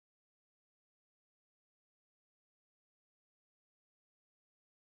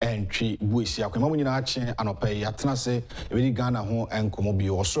entry buisi akwa mamu nyina ache anopa yatena se ebedi Ghana ho enkomo bi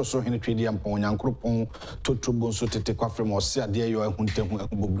osoro hene twedi ampon nyankropon totrobo nso tete kwafre mo se ade yo ehunte ho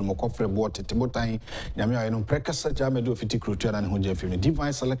ehubobru mo kwafre bo tete botan nyame ayo no prekasa jamedo fiti krutua na ne ho jafim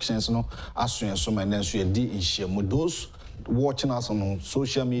divine selections no aso enso ma nenso ye di nhyiamu those watching us on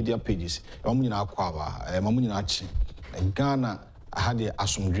social media pages mamu nyina akwa aba mamu nyina ache Ghana hade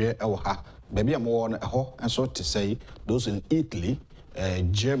asomdwe ewo ha baby am won ho enso to say those in Italy,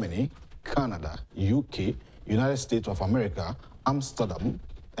 Germany, Canada, UK, United States of America, Amsterdam,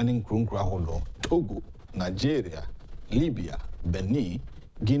 and in Kronkra, Togo, Nigeria, Libya, Benin,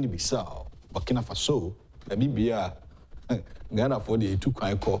 Guinea-Bissau, Burkina Faso, baby Ghana for the two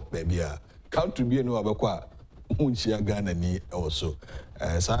kind call baby country be no abakwa unchia Ghana ni also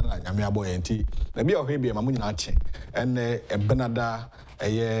sana nyame aboyenti baby ohwe mamu nyina ache ene benada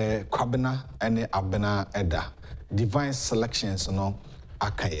eye kwabena ene abena eda divine selections no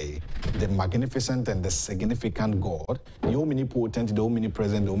akaye the magnificent and the significant God, the omnipotent, the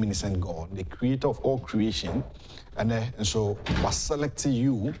omnipresent, the omniscient God, the creator of all creation. And so was selecting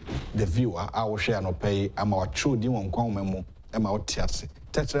you, the viewer, I will share no pay, I'm our true demon memo, I'm our tiasi.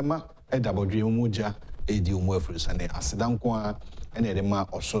 Tetrema, a double dream muja, a deal murphys, and a asidankwa, and a dema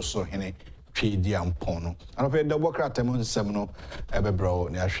or so hene, trade and pono. And I've double cratamon seminal, ever bro,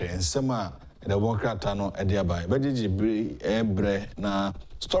 near and sema. The Wokratano at thereby, but Ebre na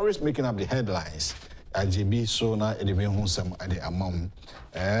stories making up the headlines. AGB so na edivin some at the amount.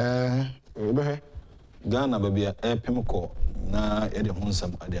 Ghana baby pemko na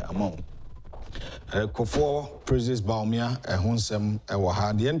edihonsam at the amount. Kofo praises Baumia honsam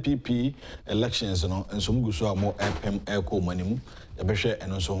ewaha the NPP elections no and some guso more eko manimu. The beshe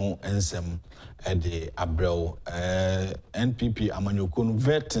and also hon ensem at the Abrel NPP amanyokun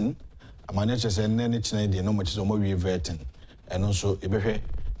vetting. Manager said, "Nene chine no much is more reverting, and also ebehwe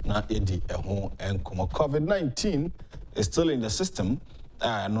na edi eho and COVID-19 is still in the system,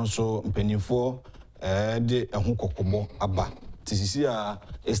 and also penifo de eho kokobo aba. This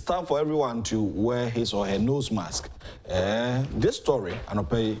it's time for everyone to wear his or her nose mask. This story, and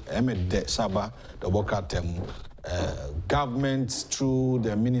pay de Saba the Bokatem government through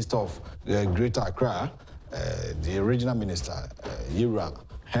the Minister of Greater Accra, the original minister, Ira.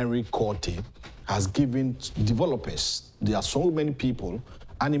 Henry Corte has given developers, there are so many people,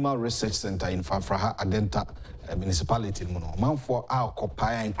 Animal Research Center in Fafraha Adenta municipality, man for our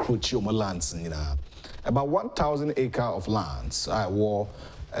Kopaya and Cruci lands, about 1,000 acres of lands. I wore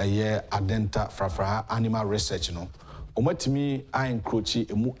a year Adenta Fafraha Animal Research, Omatimi I encroach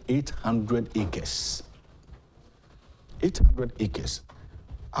 800 acres. 800 acres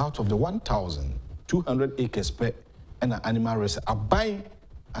out of the 1,200 acres per and animal research. I buy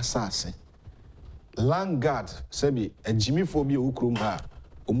assassin. Land guard, sebi, a Jimmy phobia ukrumha,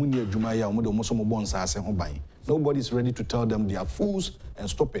 Omunia Jumaya, Omodo Mosomo Bonsas and Hobay. Nobody's ready to tell them they are fools and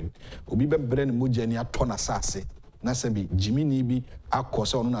stop it. Obibe Bren Mujania ton assassin. Nasebi, Jimmy Nibi,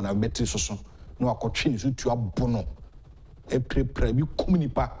 Akosa on a betri soso. No a cotrin to a bono. A pre-prebu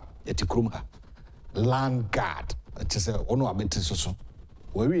communipa et krumha. Land guard, it is a ono a betri soso.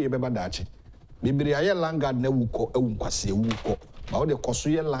 Where we ever dachi. Bibiri aye land guard ne wuko, kwasi wuko. But the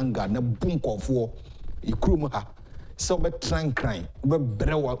Kosuya Langa, na bunko for a crew ha. So be trank crying, be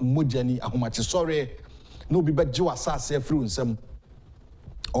brewa mujani, a humachi sorry. No be bet you assassin through some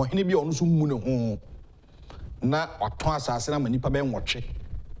or any be on some moon home. Na or twice assassin, and nipa ben watch it.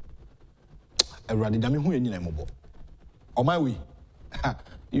 A radidami who in Nemobo. On my way,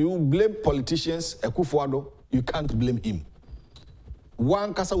 you blame politicians, akufo-addo, you can't blame him.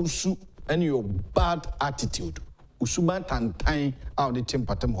 One kasa usu and your bad attitude. Usuban tantan out the team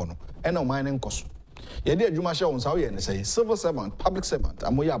patem hono and no mining cost. Yadi adwuma hye won sa wo ye ne say civil servant, public servant,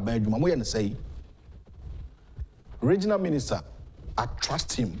 amoya ban adwuma mo ye ne say. Regional minister, I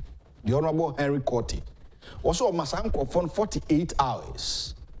trust him, the Honorable Henry Corte. Also masanko for 48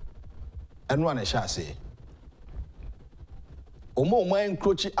 hours. And one shall say. Omo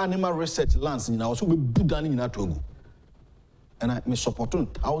encroach animal research lands in our so be budani in Togo. And I may support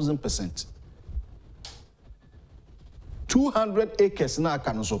 1,000%. 200 acres na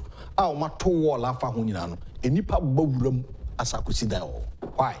aka so a o mato wall afa ho nyina no enipa bawuram asakosi da o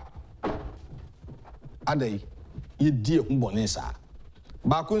why adai ye die hu bone sa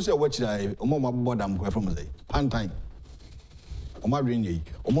ba kun se wachira o mo mabodam go from say pantan o ma dwen yi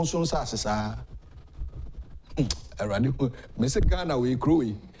o mo so nsa asesa erade me se Ghana we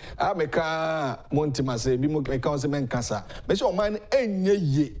krowi a me ka montima se bi mo ka se men kasa me se o man enye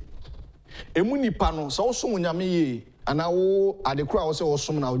ye emu nipa no so so nyame ye ana wo adekura wo se wo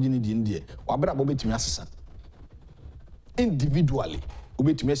som na wo gini di ndie wabra bo betimi asesa individually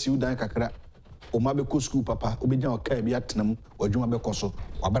Ubetumi asi udan kakra. Oma be ko school papa, obenya oka bi atenam, wadwuma be koso,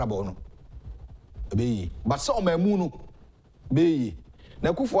 wabrabo no. Ebeyi. But so mamu no beyi.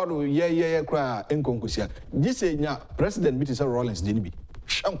 Na akufo-addo ye kra enkonkosia. Gise nya president bi say Rollins de ni bi.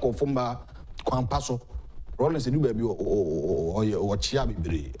 Shanko fomba kwampa so. Rollins edu ba bi o chia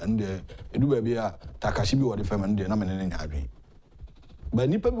bebre and edu ba bi a takashi bi wo de fam and na menene nya adwen. Ba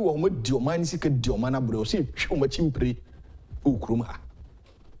nipa bi wo mo di oman sika di oman abre o se twe o ma chimpre o krum ha.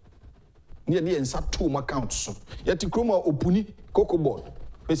 Ni de ensa to ma account so. Yeti krum a opuni cocoa board.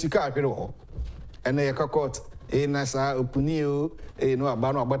 Fesika ahwere ho. Ene ye court na sa opuni o no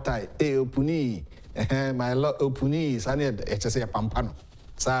aba no abatai opuni my lord opuni sane e chese pampa no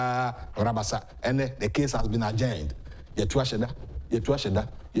sa rabasa and the case has been adjourned yetu asheda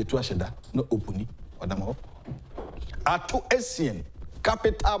no opuni odamo ato esien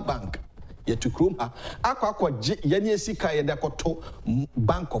capital bank yetu kroma akwa yeni esika yede akoto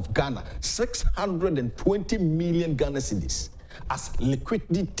Bank of Ghana 620 million Ghana cedis as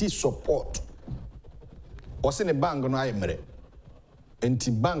liquidity support. Ose ne bank no ayemre enti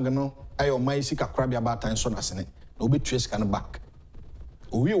bank no ayo mai sika krabia batan so nasene na obetua sika no back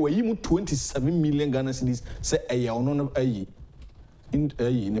owi oyi mu 27 million Ghana cedis say eye ono no ayi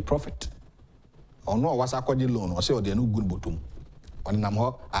in a profit ono wasa akodi loan o say o de no good bottom onam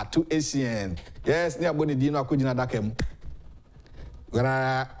ho atu ACN yes ne aboni di no akogina dakem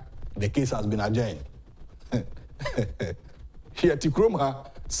where the case has been adjourned. Here Tikroma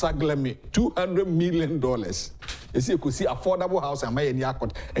Saglemi $200 million. You see, you could see affordable house and my any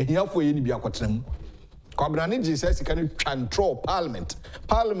akot and here for any be akotrem. Kwabrani says he can control parliament.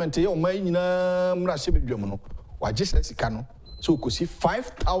 Parliament here my mrashibi dwemono. Wa Jesus he can so you could see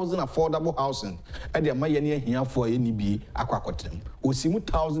 5,000 affordable housing and the my any here for any be akwakotrem. Osimu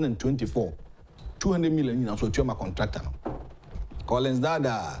 2024 $200 million so to my contractor. Collins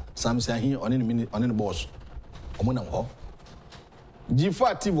Dada Samson here on the boss. Omuna ho.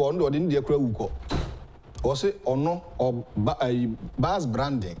 G4 TV on the India Krawuko. Or say or no or bas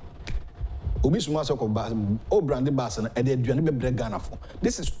branding. Obisuma soko bas o branding bas and they do be Ghana for.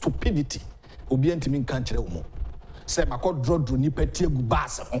 This is stupidity. Obi antimi kan kire wo. Say makọ draw ni peti egu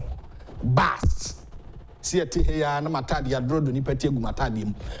bas ho. Bas. See ati heya na matade ya draw ni peti egu matade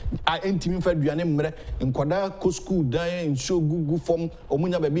mu. A antimi fa duane mre nkoda ko school dan insho gugu form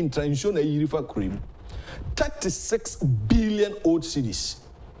omunya ba bi ntra insho na yiri fa krim. 36 billion old cities.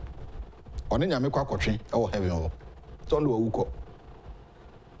 On any America country, or heaven or Tondo Uko.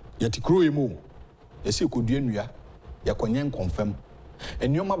 Yet crew emu. You see, could you ya confirm.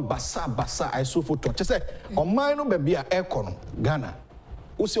 And you basa, I saw for touch. Say, on mine no baby a aircon, Ghana.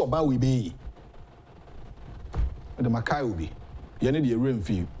 Who say about we be? The Makai will be. You need a rent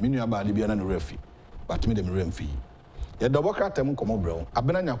fee, meaning about the Biana refi, but me them rent fee. Ya double crack them come bro.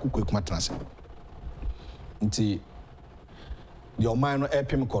 Abenanya kuku matranse. Nti the omano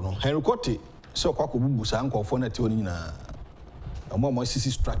epim kono Henry Kote so kwako bubu sa nkofo na te oni nyina omo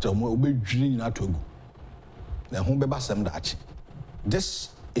sisi structure omo obedwiri nyina to agu na ho beba sem da achi. This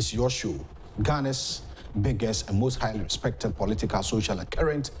is your show, Ghana's biggest and most highly respected political, social and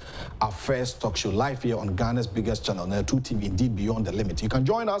current affairs talk show, live here on Ghana's biggest channel, Netu TV, indeed beyond the limit. You can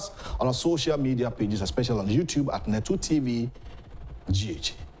join us on our social media pages, especially on YouTube at Netu TV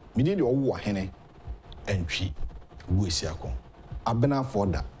GH. Midi the owo hene entry buesiako abena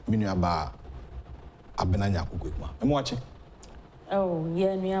foda minu aba abena nyakukuma emo ache oh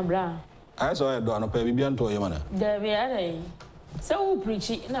yeah nua bra I saw do anopa bibia nto ye mana there be are so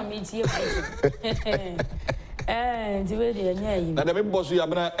preach na me tie preach ti we de anya yi na dem boss you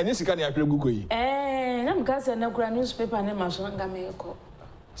abena enye sika na ahwere guko yi na mka se na kura newspaper na maso nga me ko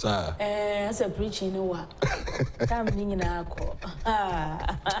sa say preaching no wa kam ni nyina ko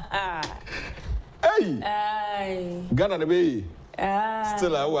hey Ghana de be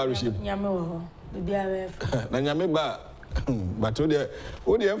still a worship nyame wo bibia we na nyame ba but o de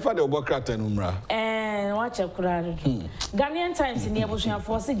emfa de obokrata no mra watch kurare Ghanaian Times in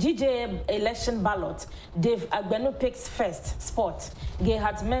Agyapong say GJ election ballot Dave Agbenu picks first spot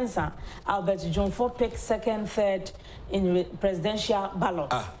Gerhard Mensah Albert Jonfo picks second third in presidential ballot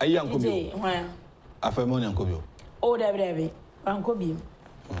ayi ankobio afemoni ankobio oh there ankobio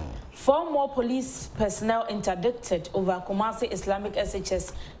 4 more police personnel interdicted over Kumasi Islamic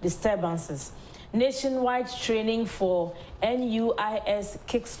SHS disturbances. Nationwide training for NUIS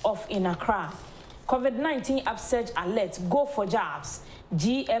kicks off in Accra. COVID-19 upsurge alert, go for jobs.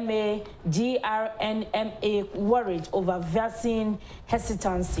 GMA, GRNMA worried over vaccine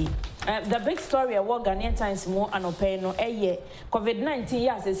hesitancy. The big story of what Ghanaian Times mo anopeno COVID-19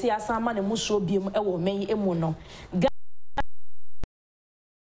 yes, see asama ne muso biem e wo men emu no.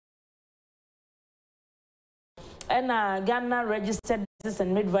 and Ghana Registered Nurses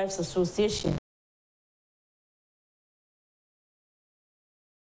and Midwives Association.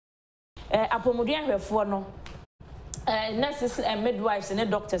 Apomodian hefo no nurses and midwives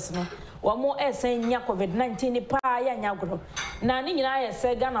and doctors no wa mo esen nya COVID-19 ni pa ya nya gro na ni nyina ya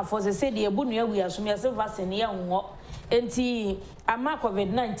se Ghana for se de ebu nu awu asum ya se vaccine ya nwo enti ama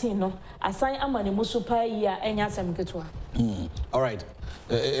COVID-19 no asan ama ne musu pa ya enya asem ketwa. All right,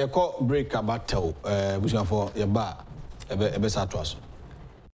 e call break about tell bushman for your bar ebe sa to aso.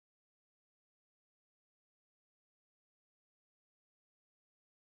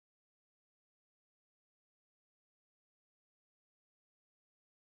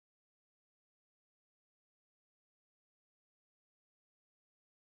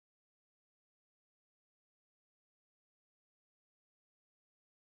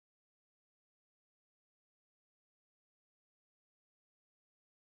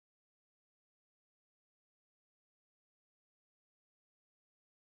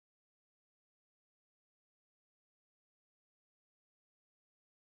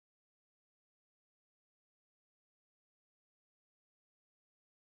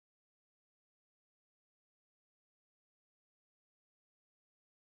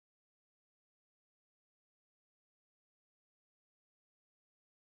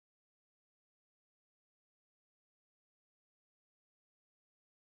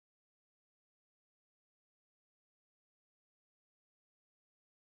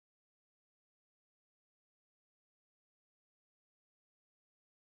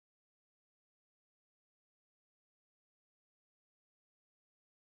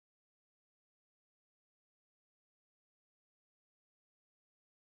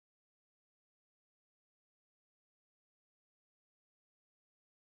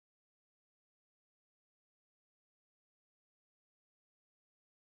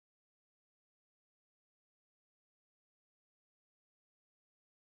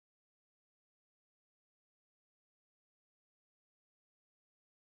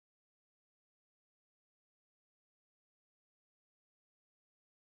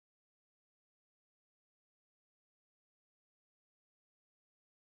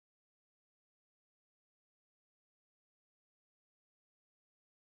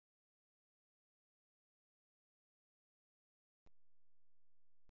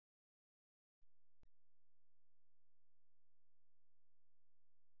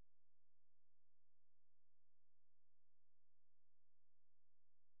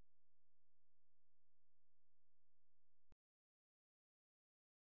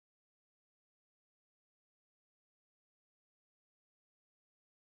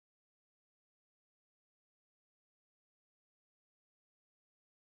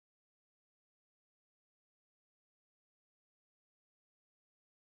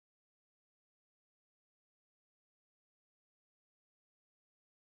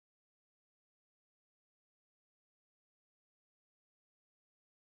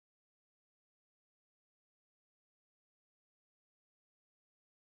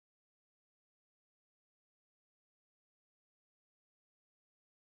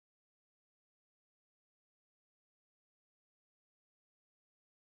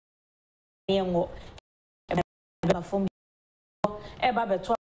 Yengo from eba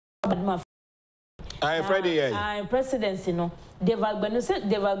beto badma Friday presidency no devagbenu se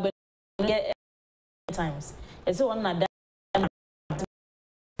devagbenu times ese one na da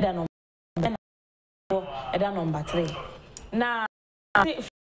number 3 na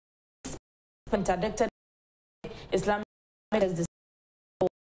interdicted Islamic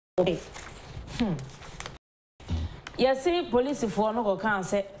yes police for no go can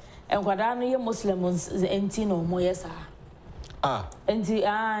say enkwada no ye Muslims enti no mo yes enti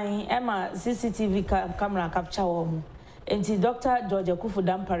Emma CCTV camera capture wo enti Dr. George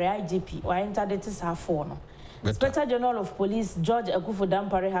Akufo-Addo IGP wa interdicted sa for no. Inspector General of Police George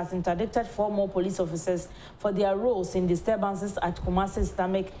Akufo-Addo has interdicted 4 more police officers for their roles in disturbances at Kumasi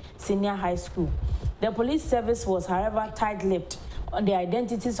Islamic Senior High School. The police service was, however, tight-lipped on the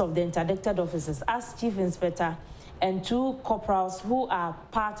identities of the interdicted officers as Chief Inspector and 2 corporals who are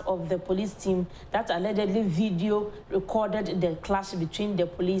part of the police team that allegedly video recorded the clash between the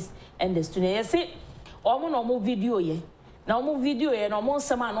police and the students. You see, omo video ye. Na omo video ye, na omo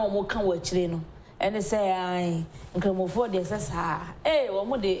sema na omo kan wachire no. And they say, "I, nkramofo de say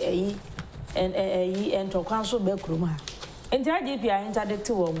omo de and to council be kroma." Entire DP are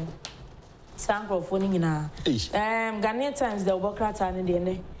interdicted womo. Sankrofo ni nyina. Ghanaian Times the Obokrata and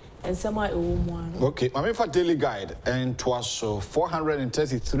the and some okay, for daily guide, and it was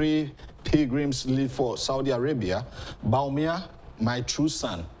 433 pilgrims leave for Saudi Arabia. Baumia, my true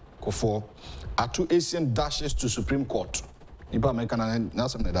son, Kofo, Atu Asian dashes to Supreme Court.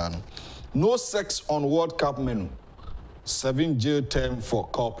 No sex on World Cup menu. 7 jail term for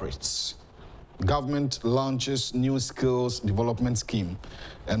culprits. Government launches new skills development scheme.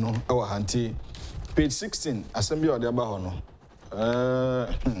 And our hanti page 16. Assembly of the Abahono.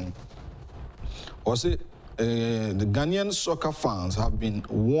 Also, the Ghanaian soccer fans have been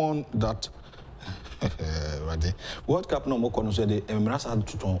warned that World Cup no more consider the Emirates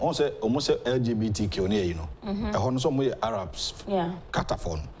to ton. Almost LGBTQ, you know. Some Arabs. Yeah.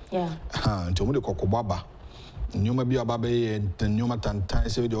 Catafon. Yeah. Until we Kokobaba. Nyuma bi ababe and nyuma tantan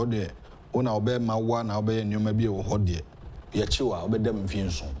say the ode ona obe mawa na obe nyuma bi wo hode ye chiwa obe dem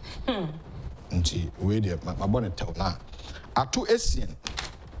mfinso nti we dey my bonnet tell na Atu Asian,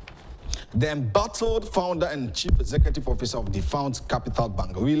 the embattled founder and chief executive officer of defunct Capital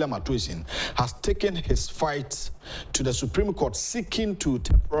Bank, William Atu Asian, has taken his fight to the Supreme Court seeking to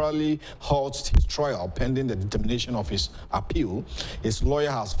temporarily halt his trial pending the determination of his appeal. His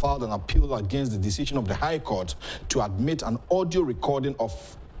lawyer has filed an appeal against the decision of the High Court to admit an audio recording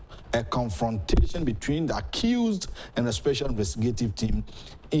of a confrontation between the accused and the special investigative team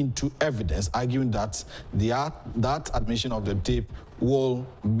into evidence, arguing that that admission of the tape will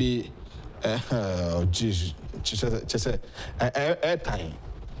be airtime.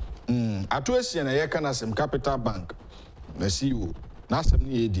 Atu Asian some Capital Bank, the CEO, Nasem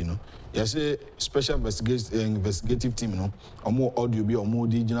Edino, yes, special investigative team, no, or more audio be or more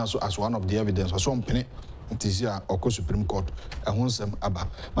digital as one of the evidence or some penny. It is here or Supreme Court. I want some Abba.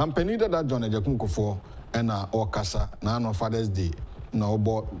 Man penny that John Agyapong for and or Casa, none of Father's Day. No,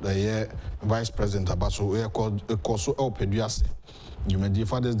 but the Vice President Abaso, we are called a Coso or Pediase. You may do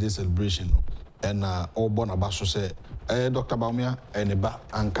Father's Day celebration and all born Abaso say, Dr. Baumia and Eba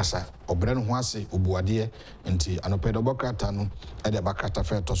and Casa or Bren Huasi, Ubuadie, and T and a pedobocratano at the Bacata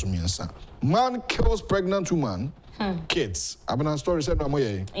Fair Tosumiansa. Man kills pregnant woman. Kids. I've been on story said no more.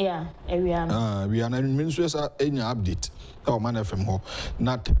 Yeah, we are ministers in your update. Oh, man, FM ho.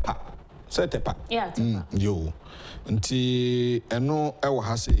 Not pa. Set pa. Yeah, yo. Nti eno ewo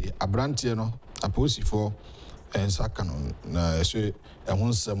ha say abrantie no aposi for ensakano na so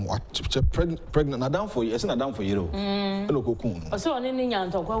ehun sem pregnant na down for you. Ese na down for you. Elo kokun. O so oni ni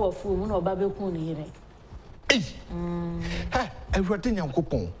nyantokwa wa fu mu na oba bekun ni yire. Ha, everything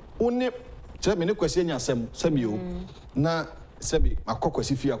yankopon. Oni tell me no question yasem sebio na sebi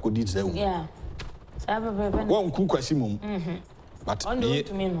makokwasi fi akodi tse. Yeah. Sabe Won ku kwasi mum. But on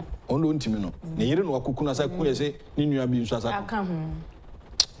don't me no. On don't me no. Ne yire no akuku na sa ku ye se ni nua bi nso asa. Aka ho.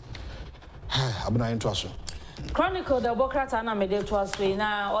 Abuna into aso. Chronicle the Bokrata na mede to aso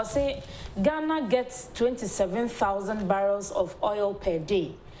na o say Ghana gets 27,000 barrels of oil per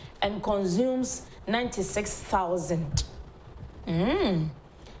day and consumes 96,000.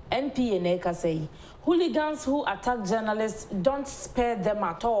 NPA Neka say hooligans who attack journalists don't spare them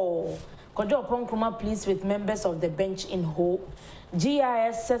at all. Agyapong police with members of the bench in Hope.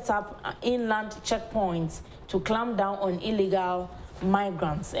 GIS set up inland checkpoints to clamp down on illegal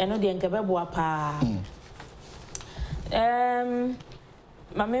migrants. Eno di enkebebo pa.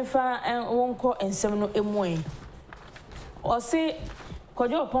 Mamefa wonko ensem no emwe. O say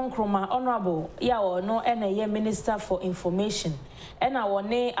Agyapong honorable ya no ene minister for information. Ena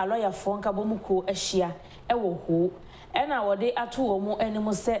wone a lawyer for nkabomuko ehia ewo ho. Ena wode ato wo mu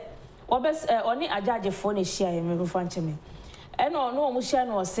enemu se obes oni agyagefo ne hia ye mebufa ncheme. Ena ono omu hia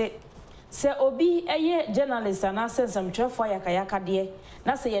no se obi eye journalist na sensem twefo yakayaka de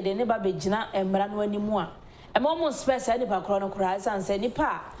na se ye de ne ba begina emra no animu a emomo space ani pa kro no kra sanse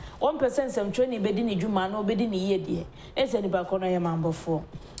nipa 1% sem training bedi ni dwuma no bedi ni yedie ese nipa kro no ye mambofo.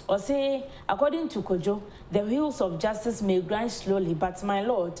 Or say, according to Kojo, the wheels of justice may grind slowly, but my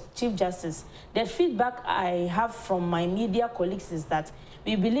Lord, Chief Justice, the feedback I have from my media colleagues is that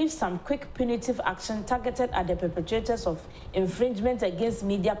we believe some quick punitive action targeted at the perpetrators of infringement against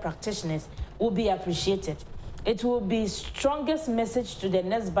media practitioners will be appreciated. It will be strongest message to the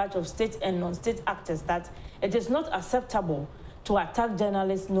next batch of state and non-state actors that it is not acceptable to attack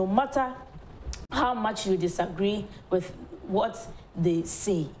journalists no matter how much you disagree with what they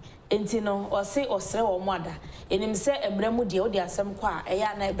say. Entino or say or sre or mother. Enim say embremu de odi asem kwa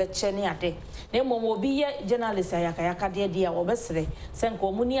eya na ebeche ne ade. Na momo bi ye journalist ayaka de dia obesre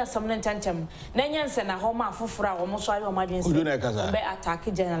senko mu ni asem ne ntantem. Na nyanse na ho ma afoforo a wo so ayo madwense. Be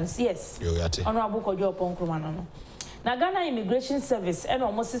attack journalists. Yes. Yo yate. Ono abuko Agyapong no. Na Ghana Immigration Service eno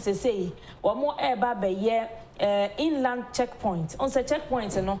mo sese sei wo mo eba be ye inland checkpoint. On say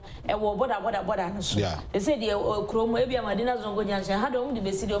checkpoint no e wo border no so. They say the kromo e bia Madina zongo nyanche ha do mu de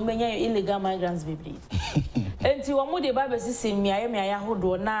besi de o menya illegal migrants baby. enti wo mo de ba besisi miaye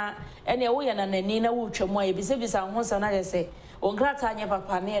hodo na ene wo ye na nani na wo twam a bisa ho sa na je se onkrata anye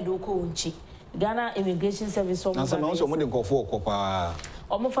papa na ye do ko wonchi Ghana Immigration Service o mo na so mo de nkofo okopa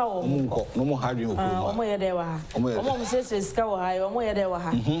omo fa wo mo no mo hadwe okoma omo ye de wa ha omo mo se ska wo ha omo ye de wa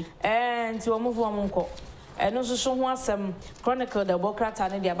ha enti omo fo omo nko eno so ho asem chronicle the bokrata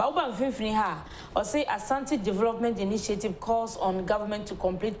ne dia ba wo ba mfimfini ha o say Ashanti Development Initiative calls on government to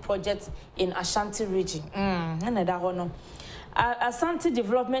complete projects in Ashanti region na da ho no Ashanti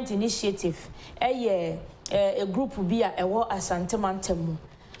Development Initiative a group bi a ewo Ashanti mantam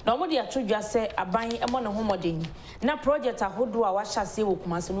na omo dia todwa se aban emo ne homoden na project ahodo a wahase wo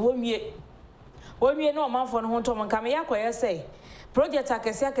kumase no wonwie na omanfo no ho to monka me yakoye se project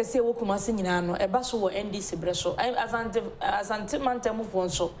akese wo kumase nyina no eba so wo NDC breso Ashanti mantam fo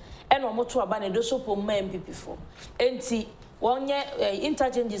nso e na omo to aba na do so pom ma MPP fo enti wonye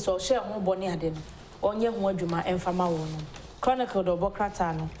interchanges o share ho bone ade no onye ho adwuma emfama wo no chronicle do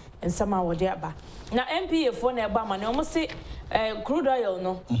bokrata no ensama wo de aba na MPA fo na eba ma ne omo se crude oil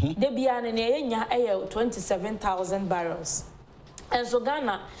no de bia ne enya 27,000 barrels and so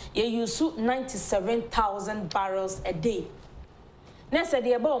Ghana ye use 97,000 barrels a day na said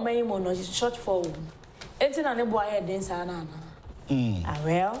the eba o man mo no short for enti na ne bo aye den sa na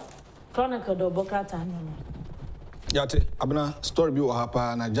well chronicle do bokrata no yate abna story bi wo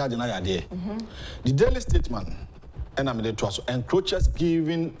hapa na judge na yade the Daily Statesman and I'm the trust encroachers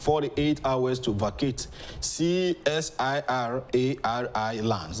given 48 hours to vacate CSIRARI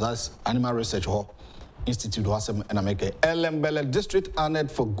lands. That's Animal Research Institute and America. Elembele District honored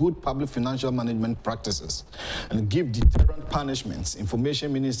for good public financial management practices and give deterrent punishments.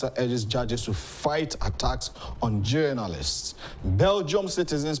 Information Minister urges judges to fight attacks on journalists. Belgium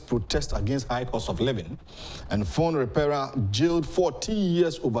citizens protest against high cost of living, and phone repairer jailed 40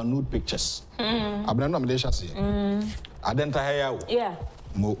 years over nude pictures. Yeah.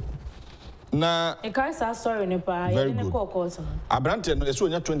 Mo. Na. Sorry, very good. Abrante no eso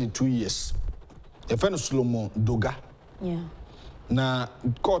 22 years. Efeno Solomon Doga. Yeah. Na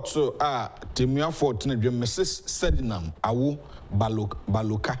court so temua 14 dwem Mrs. Sedinam awo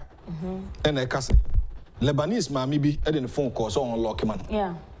Baloka. And I kase Lebanese mami bi e de phone call so unlock man.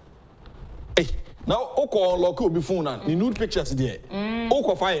 Yeah. Hey, now oko unlock obi phone na the nude pictures there.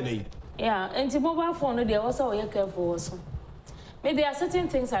 Oko fire dey. Yeah, and the mobile phone no dey also you careful also. Maybe there are certain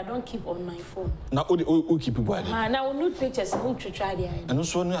things I don't keep on my phone. Now, who keep people there? Now, nude pictures, who to try there. And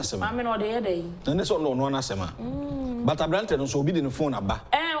also, no, asema. I mean, or the other day. And that's all no asema. But Abrante no so be the phone aba.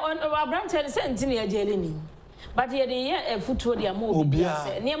 On Abrante sent in your jailing. But here the foot to the more.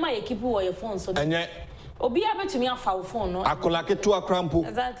 Near my keep your phone so. And yet, Obia bet me a foul phone. I collect to a crampo.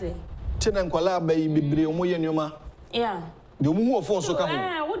 Exactly. Tenan kwala baby omoye nyoma. Yeah. The omo phone so ka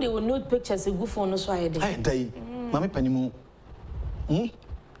ho. What they will nude pictures a good phone so I did. I day. Mami panimu.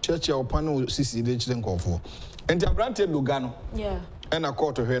 Church ya opano sisi de chire nkofo. Enti Abrante Lugano. Yeah. And a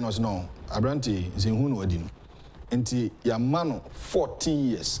court here no. Abrante zinhunu wadi no. Enti ya mano 14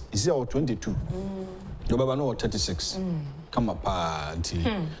 years. Is he 22? Your baba no 36. Come up party.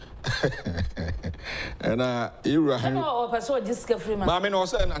 And Ibrahim. No, person just free man. Mama no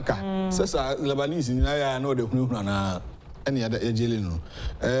say nanka. Sasa Lebanese ni ya no de hunu na any other ejele no.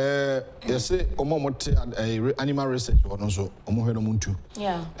 Yes say omo mote animal research no so omo hwe no muntu.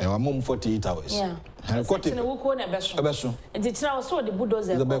 Yeah. Omo 48 hours. Yeah. And kote na wuko na beso. Ebeso. Nti tina wo so the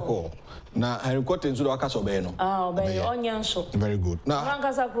bulldozer. The beko. Na Harry kote nso do akasa obey no. Obey onye nso. Very good. Na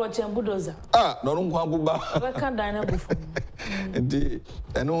Rankasa kro chen bulldozer. No no nkwa buba. We kan dan na bufo. Nti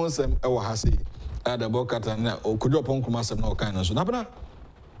eno nsem e wo ha sei. The bokata na Agyapong kuma asem na o kan no so. Na bana.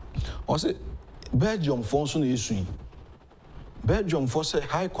 O say Belgium phone so na yesu. Belgium for say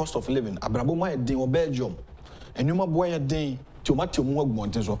high cost of living. Abrabo ma den o Belgium. Enuma boy den ti o ma ti o mu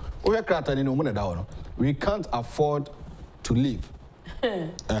agbonten so. O ye krata ni no mu na da no. We can't afford to live.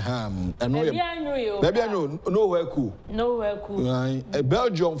 And no baby nowhere cool. Nowhere cool.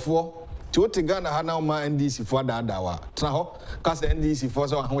 Belgium for ti o ti Ghana ha na o ma NDC for da wa. Tena ho ka say NDC for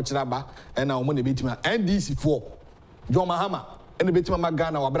so ho kira ba e na o mo na betima NDC for John Mahama e na betima ma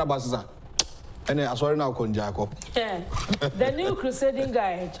Ghana wa bra ba sasa. Sorry now, Jacob. The new crusading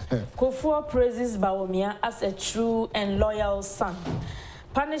guide, Kufuor praises Bawumia as a true and loyal son.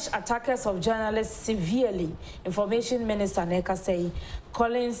 Punish attackers of journalists severely. Information Minister Neka say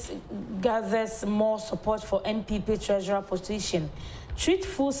Collins gathers more support for NPP treasurer position. treat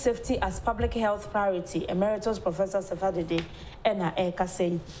food safety as public health priority. Emeritus Professor Sefadede ena eka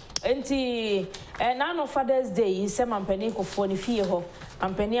say. Enti na no Father's Day is mampani ko fo ni fie ho.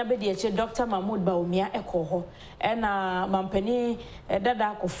 Mampani abedi eche Dr. Mahmoud Baumia eko ho. Ena mampani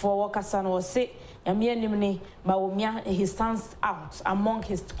dada ko fo wakasa no se Yamia Nimni Baumia, he stands out among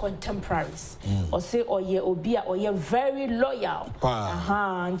his contemporaries. Or say, or ye obia, or ye very loyal.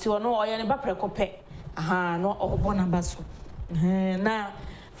 Aha, until no, or ye never precope. Aha, no, or bonabaso. Now,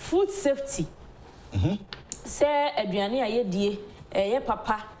 food safety. Say, Adriani, aye, dear, ye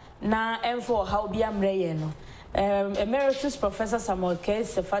papa, na, and for how be am reyeno. Emeritus Professor Samuel K.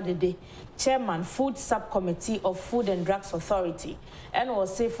 Sefadede, Chairman, Food Subcommittee of Food and Drugs Authority, and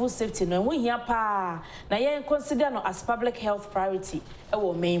was say food safety. No, we here pa na ye consider no as public health priority.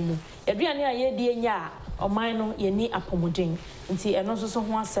 Ewo memu. Eduane aye die nya oman no ye ni apomuden. Nti eno so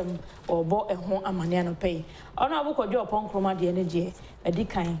ho asem obo eho amane no pay. Ono abokodwo opon de ne die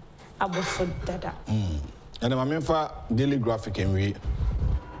edikan aboso dada. And my member Daily Graphic and we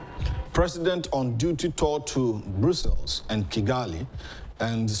President on duty tour to Brussels and Kigali,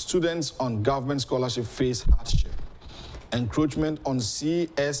 and students on government scholarship face hardship. Encroachment on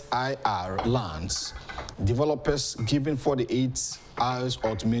CSIR lands. Developers given 48 hours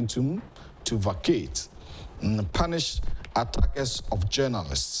ultimatum to vacate. Punish attackers of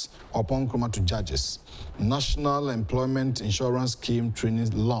journalists upon Kroma to judges. National Employment Insurance Scheme training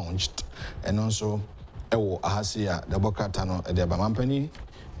launched. And also, Ewo Ahasia, the Bokatano, the Bamampani.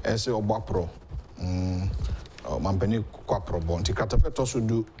 Ese obapro mampeni kwapro bonti katafeto so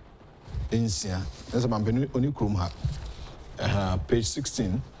do ensia ese mampeni oni krum ha page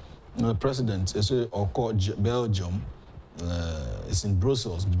 16 the president ese oko Belgium is in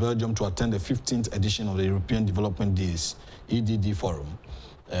Brussels, Belgium, to attend the 15th edition of the European Development Days EDD forum.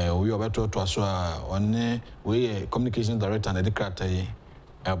 We are better to assure one we communication director and the criteria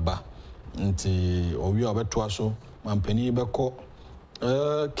eba nti we are better to assure mampeni beko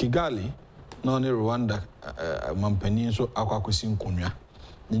Kigali, no Rwanda, Mampani, so Aquacusi Nkunya,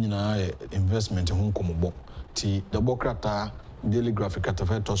 Nina investment in Hong Kong. T. The Bokrata, Daily Graphic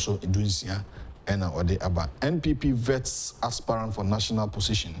at also Indonesia, and or the Aba. NPP vets aspirant for national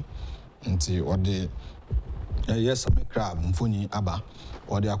position. Nti or the yes, I'm a crab, Mfuni Aba,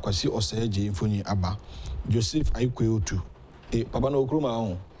 or the Aquasi or Seji Mfuni Aba, Joseph Aikweotu, Papa no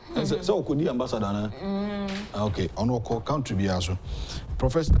Kruma. So could the ambassador? Okay, on our country be also.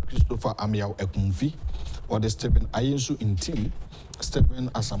 Professor Christopher Amiao Ekumfi, or the Stephen Ayensu Inti, Stephen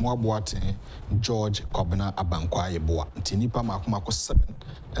Asamoah Boateng, George Kobina Abankwa Yeboa, Tinipa Makumako 7,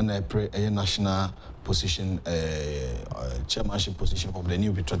 and I pray a national position, chairmanship position of the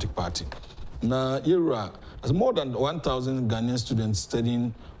New Patriotic Party. Now, as more than 1,000 Ghanaian students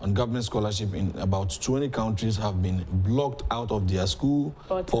studying on government scholarship in about 20 countries have been blocked out of their school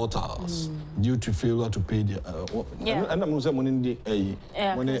portals due to failure to pay their. And I'm saying,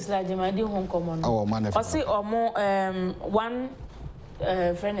 it's like the money home common. Our money. I say, or more, one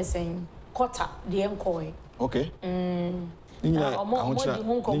friend is saying, quota the encoy. Okay.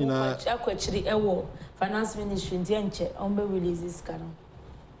 Finance Ministry in Tianche, releases canon.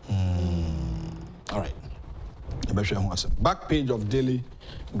 All right. Back page of Daily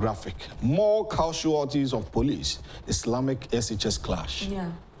Graphic. More casualties of police. Islamic SHS clash.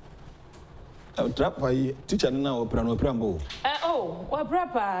 Yeah. Teacher now oh,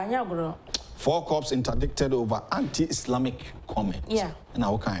 4 cops interdicted over anti-Islamic comments. Yeah. And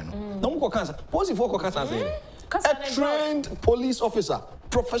how kind. No more cancer. What's the 4 cops saying? A trained police officer.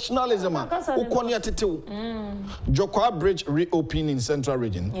 Professionalism. Jokwa Bridge reopening in Central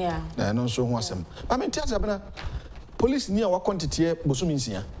Region. Yeah. And also wasem. I mean, tell us police near what quantity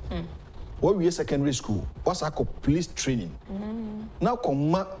bosuminsia. What we secondary school. What's our police training? Now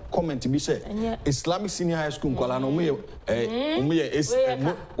comment to be said. Islamic Senior High School Kuala is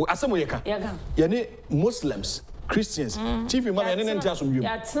Asamoyeka. Yani Muslims. Christians, Chief Imam, and then tell you.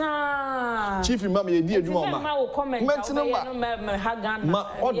 Chief Imam, you did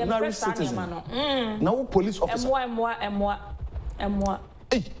ordinary citizen. Now, police officer.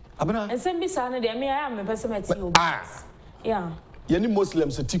 Hey, Abana. And send me Sana, I am a person. Yeah. Any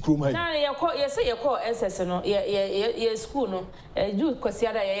Muslims a tick room. Yes, you call SS, no, yeah, school, no, do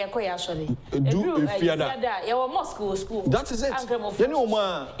Cosiada, actually. Do Fiada, your Moscow school. That is it. You know,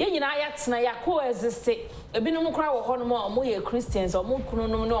 ma, I co exist. A binum crowd or more Christians or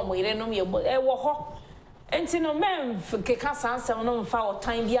Mukuno, we don't know. And no man for Kekasa, no foul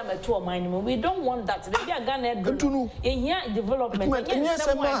time, be a tour mine. We don't want that. They are gonna do in here development.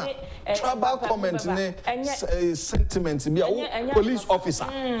 Tribal comment and sentiments be a police officer.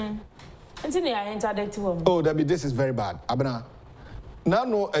 And I entered. Oh, that be this is very bad. Abana na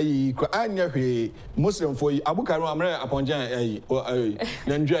no ayi kra anya hwe muslim for yi abukaro amre aponjan ayi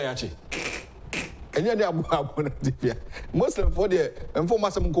na ndua yache enye de abu na dibia muslim for de enfo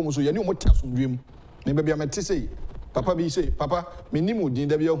masem nkom so ye ne mo tasomdwem me bia mete sei papa bi sei papa menimu din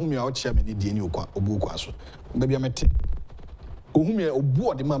da bia humi a o chia me ne die ni okwa obu okwa so bia mete ohumi obu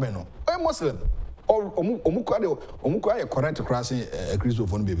ode ma me no muslim omu kwa ye correct class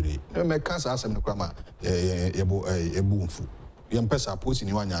Christopher bebere me cancer asem ne kwa ma ebu mfu ye mpesa post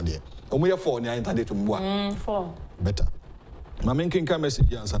ni wanya de omu ye 4 ni internet to mboa 4 better ma menkin ka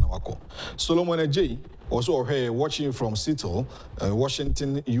message answer na wako Solomon J also here watching from Seattle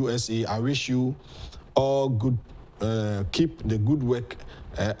Washington USA. I wish you all good keep the good work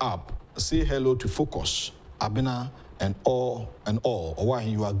up. Say hello to Focus Abena and all why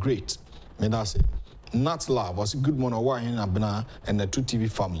you are great. Me that's it. Not love. Was good morning, Owahin Abena and the 2TV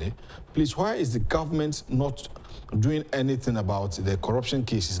family. Please, why is the government not doing anything about the corruption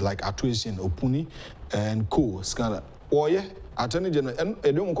cases like Atuisin, Opuni, and Co. Scandal? Oh yeah, Attorney General and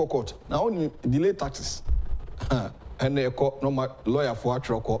don't court. Now only delay taxes. And they call no lawyer for a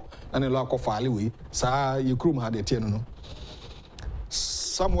truck and a law of fileaway. Sir, you crew had a no.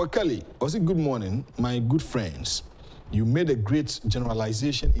 Samuel Kelly, was it good morning, my good friends? You made a great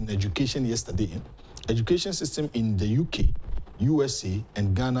generalization in education yesterday. Education system in the UK, USA,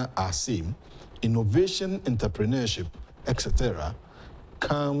 and Ghana are same. Innovation, entrepreneurship, etc.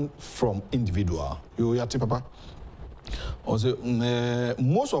 come from individual. You yati papa. Also,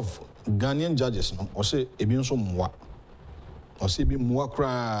 most of Ghanaian judges, no, or say ebi so mwa, or say be mwa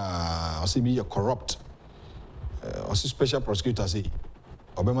kra, or say be corrupt, or say special prosecutor say,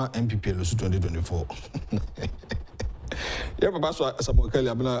 Obama MPP lo 2024. Yeah, Papa, so Samuel Kelly,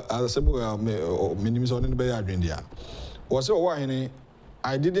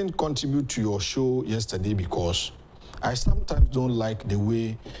 I didn't contribute to your show yesterday because I sometimes don't like the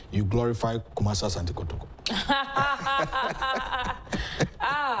way you glorify Kumasa Santikotoko.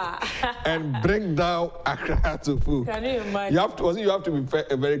 And bring down Accra to food. Can you imagine? You have to be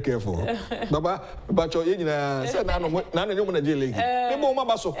very careful. Baba, but you're in said, "None of you want to jail again."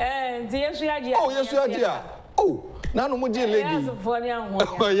 Yes, you are. Oh. Na no mo je legi.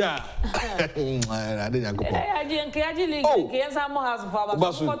 Oh yeah. I didn't go. I didn't legi. Yes, I'm house for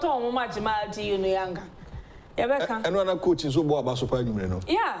about so to much malty you no younger. Yebeka. And one coach so bo about so pa nyumre no.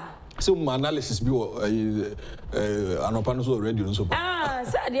 Yeah. So my analysis be anopano so radio so. Ah,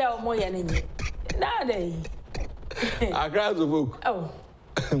 say dia o mo ya nyi. Na dey. Akra so book. Oh.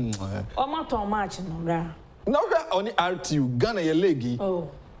 O ma ton match no bra. Na on the RTU Ghana ye legi.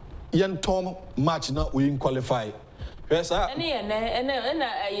 Oh. Yen tom match na we qualify. Yes, sir.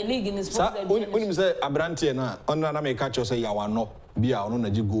 Any league in this sport. When you say Abrante na, on na make catch say ya wano be a ono na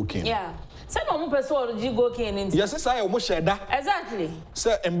go king. Yeah. Say no mo person or go king in. Yes, sir, almost share that. Exactly.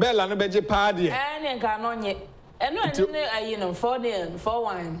 Sir, Mbella no beje party. Eh, nka no nye. Eno ayi no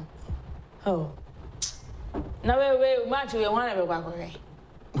 4-1. Oh. Na we match we wan be kwa kore.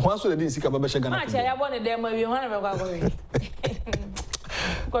 Once we didn't see Kababa Shagana. Match ya born dem we wan be kwa kore.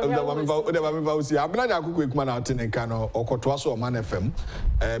 I'm not a quick man out in a cano or Cotuaso or Man FM.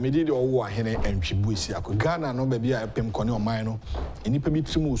 Medid or Wahene and Chibuisi. I could Ghana no baby a pem conio mino. And you permit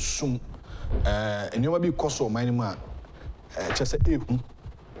to move soon. And you will be cost of mine man. Just a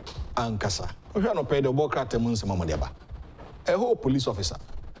Ankasa. We have not paid the work at the Munsa Mamadeba. A whole police officer.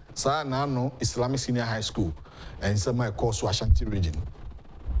 Sir Nano Islamic Senior High School and some my course Ashanti region.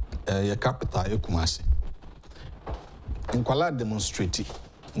 Your capital, Kumasi. Nkwala demonstrate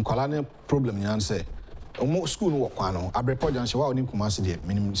nkwala ne problem yan say omo school no kwano abrepo jan wa oni Kumasi de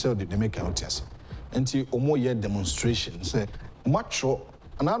minim say de make out yes enti omo ye demonstration say macho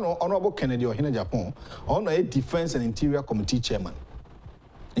na no honorable Kennedy or Agyapong ono a defense and interior committee chairman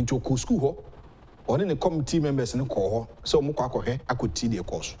into ko school ho oni ne committee members ne ko ho say omo kwa akɔhwɛ akoti de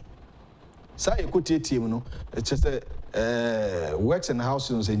course say ekoti team no it's just works and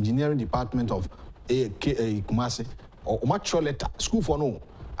housing engineering department of Kumasi or actual letter school for no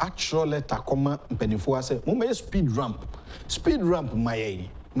actual letter comma penifo say mo may speed ramp my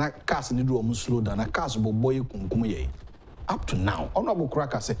na cars need to slow down na cars boy kunkum ye up to now honorable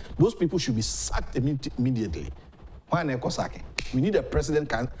cracker say those people should be sacked immediately why na sack we need a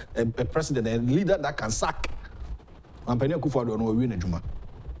president a leader that can sack and penny akufo-addo no we na juma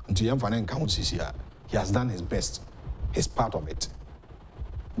until yam fanen count here he has done his best his part of it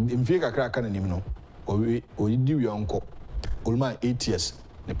in fika cracker na nim no or you do your uncle, all my 8 years,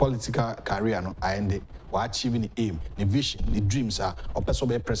 the political career, no, I ended, or achieving the aim, the vision, the dreams are, or person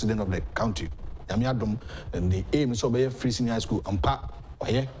be president of the country. Yamiadum, and the aim is to be free senior high school, and pa, oh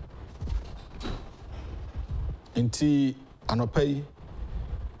yeah. Until anopay,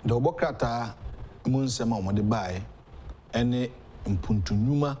 the obokrata munsema omode bae ene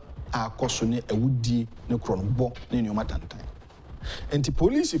mpuntunuma akoso ne awudi ne kronbo ne nyoma tantan enti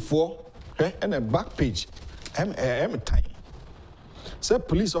police for ene back page time say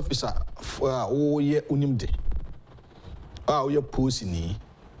police officer ye unimde ye posini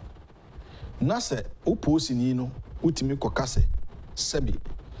na se o posini no utimi kokase sebi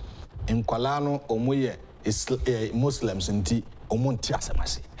nkwala no omoye Muslims nti omonti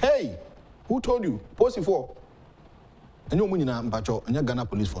asemase. Hey, who told you? Post 4. And you mean mpacho, and Ghana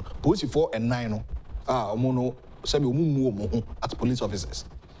police phone. Post 4 and 9 no. Omono sabi omumu as police officers.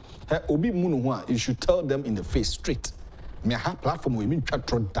 Hey, obi munu you should tell them in the face straight. Me ha platform we mean chat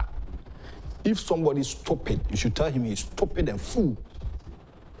that. If somebody is stupid, you should tell him he's stupid and fool.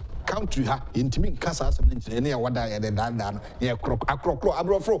 Country ha intimi kasa asem ne ya wada ya de dan ya akrokro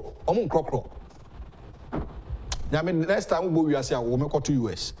abrofro omun krokro. Now, next time we go, we will go to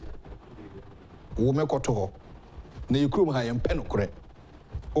US. We will go to her. Na yikrum ha yem pen okre.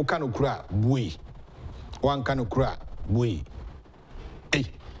 O kan okra bui. One kan okra bui. Eh.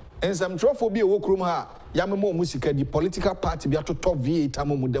 En some trophobia wo krum ha yamemo musika di political party bi to top V8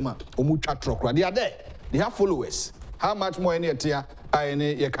 amomu dem a omu twa trokra. They are there. They have followers. How much more any etia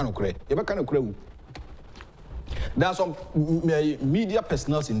any ye kan okre. Ye be kan okra wu. There are some media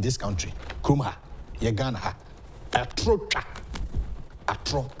personnel in this country. Krum ha ye Ghana ha. Atro pa.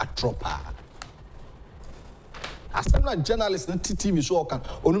 Asemna journalist na TV show kan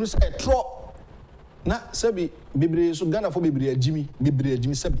onum say atro na sebi bebre so Ghana for bebre ajimi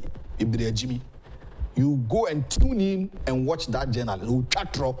sebi bebre ajimi. You go and tune in and watch that journalist who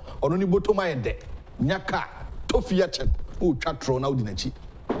chatro ononi botoma ede nyaka tofia chen who chatro na udinachi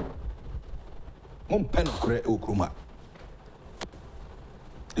mon pen okre okruma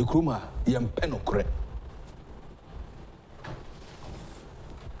ekruma yem pen okre.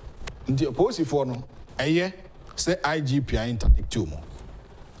 Nti opposite for no eye say IGP a interdict mo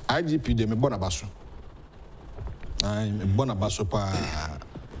IGP de me bona baso me bona baso pa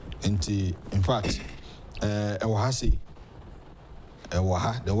nti in fact Alhassan the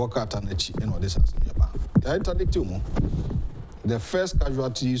worker at anachi and all this has me ba interdict mo. The first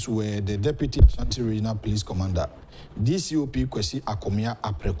casualties were the Deputy Ashanti Regional Police Commander DCOP Kwesi Akomia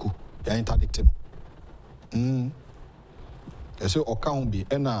Apreku ya interdict no so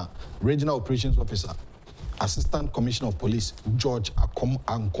Okahumbi and Regional Operations Officer, Assistant Commissioner of Police George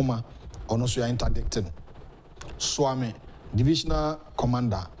Ankuma, also interdicted. Swami, Divisional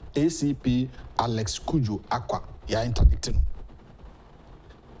Commander ACP Alex Kuju Akwa, ya interdicted.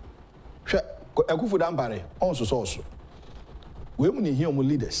 Akufo-addo also. When we hear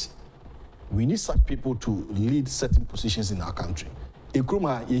leaders, we need such people to lead certain positions in our country.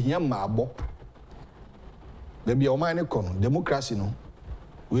 Ekruma ye hear mabo. There be a man democracy no.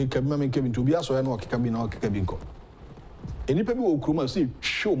 We can make him to be as well no kikabi na kikabi nko. Any people who kruma say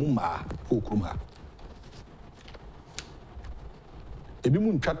show muma who kruma. Ebi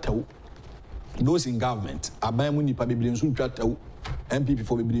mu ntwataw. Those in government, aban mu nipa bebre nso ntwataw. MPP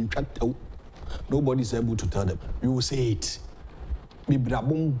for bebre ntwataw. Nobody is able to tell them. You will say it.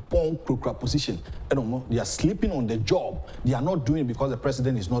 Bibrabon bon position. I don't know. They are sleeping on the job. They are not doing it because the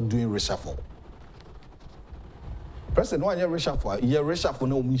president is not doing reshuffle. President, why you reshuffle? You reshuffle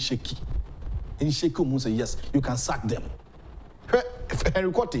no me shaky. In shaky, you say yes, you can sack them.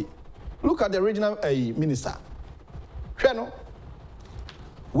 Henry Kotti, look at the regional minister. No?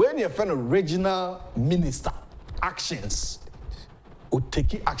 When you find a regional minister, actions or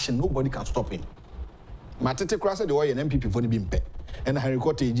taking action, nobody can stop him. Matete Krasa the way an MPP for the bimpe, and Henry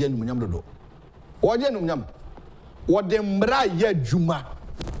Kotti Jen Munyam. What Jen what the Mra ye Juma,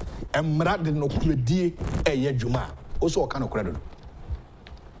 and Mra did no credi a ye Juma. Also, a kind of credit.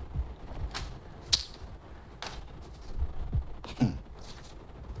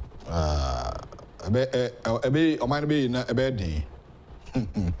 A man be in a bed.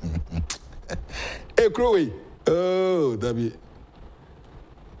 Hey, Crowy. Oh, that be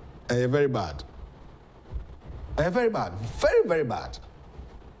very bad. Very bad. Very, very bad.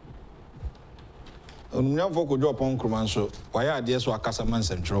 On young folk job on Crumanso, why are there so a Casaman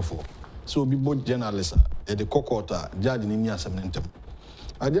Central for? So be both journalists at the Cocota, judge in India Sementum.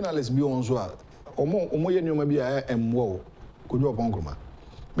 A journalist be on Zwa, or more you may be a woe, could you upon Cruma.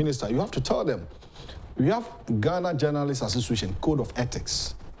 Minister, you have to tell them. We have Ghana Journalists Association Code of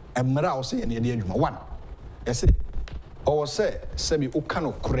Ethics. And Mara say any idea one. I say, or say, Sebi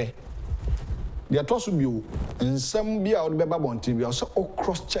Okano Kre. They are told to be and some be out Beba TV also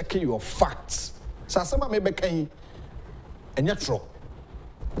cross checking your facts. So some may be kind and yet true.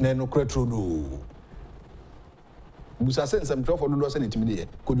 No cretro do. busa sense am for do say intimidate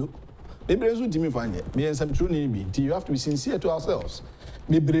kodo bebre so ntimi fa nye me ensam tru ni bi you have to be sincere to ourselves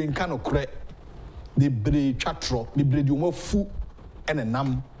bebre nka no kore bebre twatro bebre di o fu ene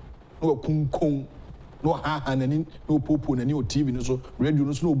nam no kunkon no ha nani no popo nani o TV no so radio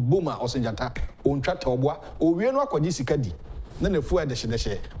no so no boma o senjata o ntwata oboa o wie no akwaji sika di na na fu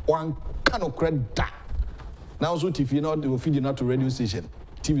adehye wan ka no kore da now so TV no dey feed you to radio station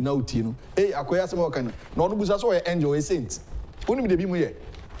TV na uti no akoya se mo kan no no busa so angel e saint oni me de bi mu ye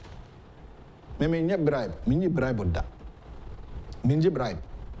me nye bribe me nye bribe da me nye bribe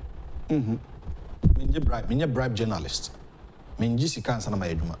me nye bribe journalist me nye sika ansa na ma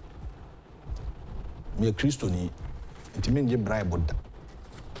adwuma me Kristo ni nti me nye bribe da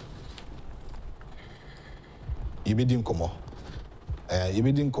ibidin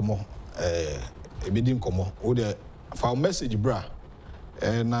komo o de for message bra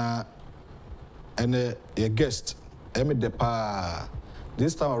na your guest emi de pa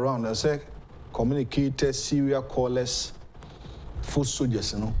this time around I say communicators serial callers foot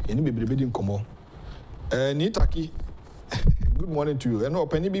soldiers no eni bebrebe din komo ni taki good morning to you and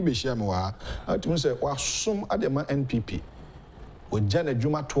open bi be share me wa atumi say wa som adema NPP o jana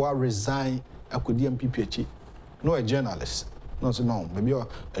djuma to resign akodi MPP achi no a journalist no so no maybe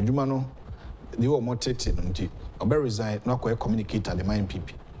adwuma no they were motivated nti obe resign no akọ communicator the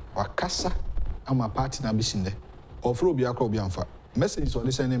MPP wakasa ama party na bisinde ofro obi akọ obi amfa messages on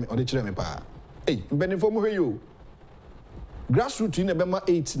the send on the chire me pa benefo mo hwe grassroots in bema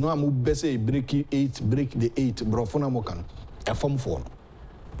 8 no am be say break the 8 brofo na mo kan e form 4 no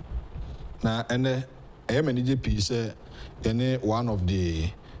na ene manage p say ene one of the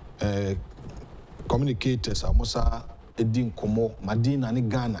communicators amosa edin komo Madina ni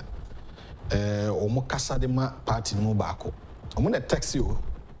Ghana omo kasa de ma party no baako omo na taxi o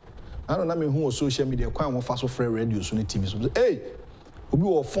ano na me hu o social media kwa mo fa so free radio so ni TV so obi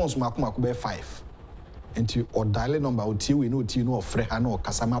wo phones makoma ko be 5 enti o dial number o tie we no tie no ofre ha no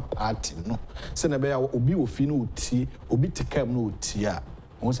kasama party no se na be ya obi wo fi no tie obi tikam no tie a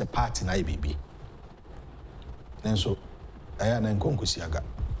won se party na ibebi nenso aya na nkonkosi aga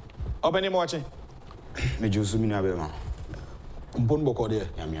obani mo wache me josumi na be ma mpon boko de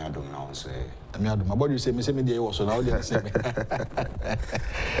ya mi adom na won se ami adom abodi se me de wo so na o de se me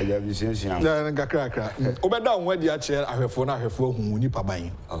ya bi sinsia na kakra obeda won adi a che ahwefo na ahwefo hu ni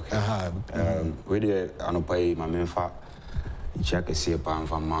paban we de anopai ma menfa nchia kese pa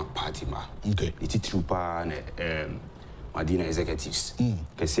mfa ma party ma okay ititru pa na Madina executives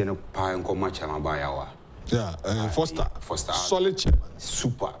kese no pa nko match ma ba yawa Foster solid chairman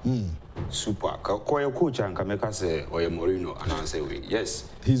super ko coach and kameka say oye Morino and answer we yes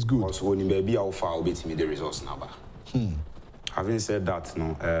he's good also when baby alpha obet me the results number having said that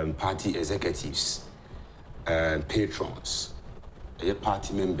no party executives patrons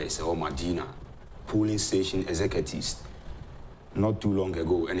party members or Madina polling station executives not too long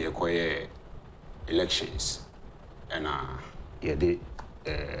ago and elections and they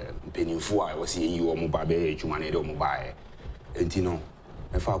penifo I was seeing you mobile be jumane do mobile entino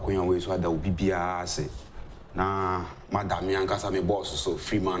me fa akwan we so ada obi bia ase na madam yankasa me boss so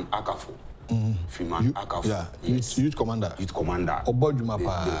Freeman Akafo Freeman Akafo yeah yes. youth commander obodjuma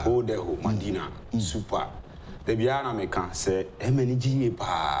pa the whole Madina super the bia na me kan say emeniji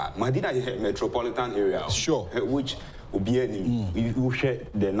pa Madina metropolitan area sure which obi any we share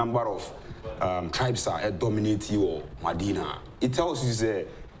the number of tribes are dominating or Madina. It tells you say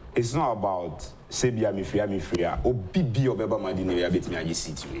it's not about Sebia Mifria or BB or Beba Madina we bit me a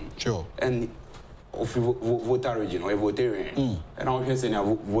city. Sure. And of voter region or votarian. And I was saying a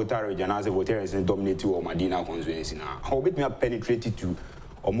voter region as a votarian dominating or Madina constituency now. How bit me penetrated to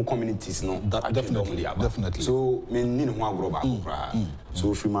or more communities no definitely. So me need one grow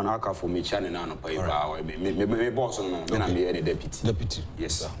so Freeman Aka for me channel na no pay me boss no me na be the deputy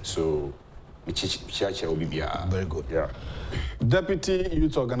yes sir. So very good. Yeah. Deputy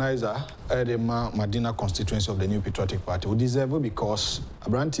youth organizer at the Madina constituency of the New Patriotic Party who deserve it because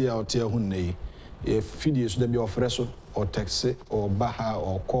Abranti out here who if videos they be ofreso or taxi or baha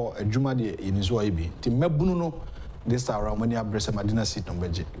or call a juma de in his way be. Timebunu this around when you have Madina seat on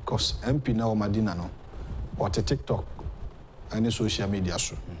budget because MP now Madina no or TikTok and social media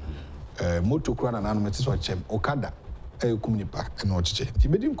so. Moto kura na anonymous or chem Okada. Kumnipa and watch it.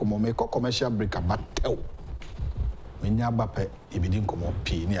 Tibidin come on, make a commercial break about tell. When you bape, ibidin come on,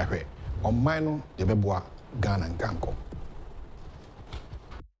 P near her. On mine, the beboa, Ghana and Ganko.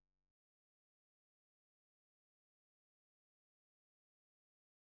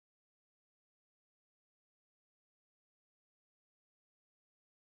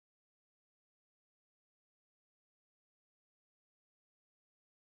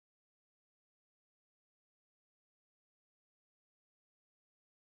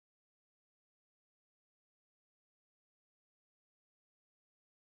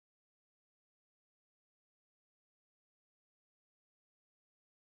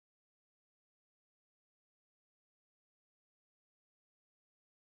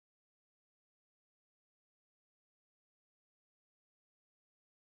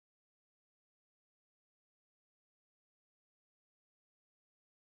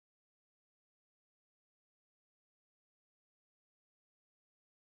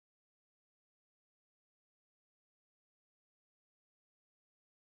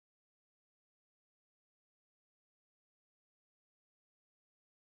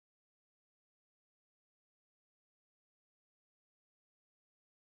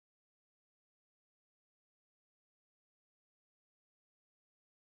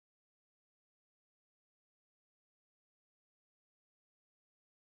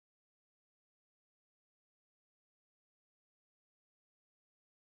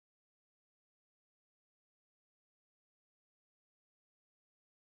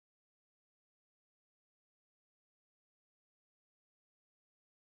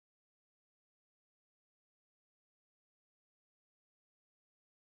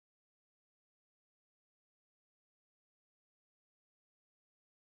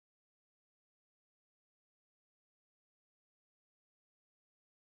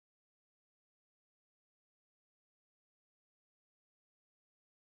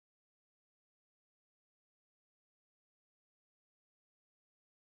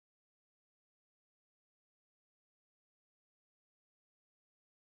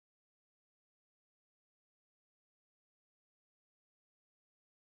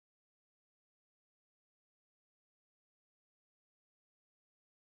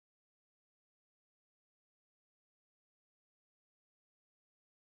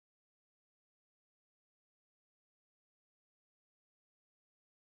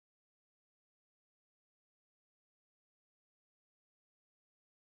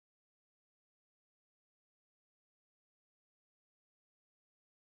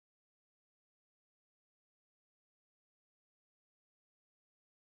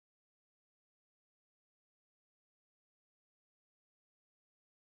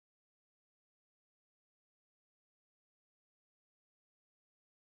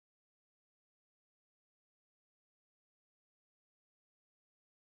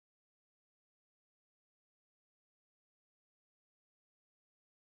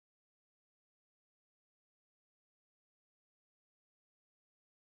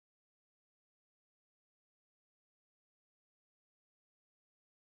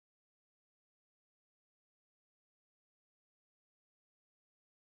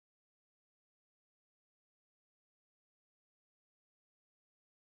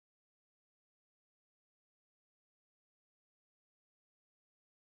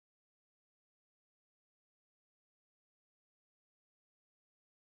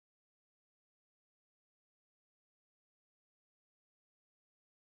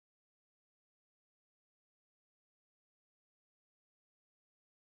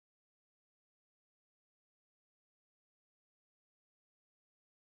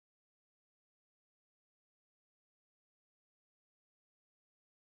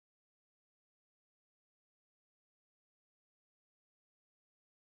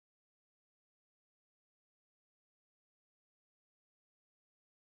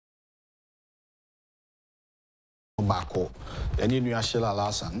 Bako. Any new Shilla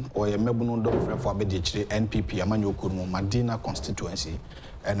Alhassan or a Mebuno dog for Abedi NPP, Amanyo Kurumo, Madina constituency,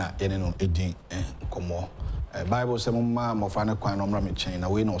 and a Yenno Edin Komo. Bible says, Mofana Quanomra chain,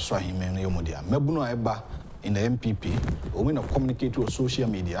 away no Swahim and Yomodia. Mebuno Eba in the MPP, or when of communicate with social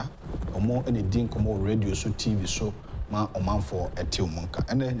media, or more any din como radio, so TV, so ma or man for a Tilmonka.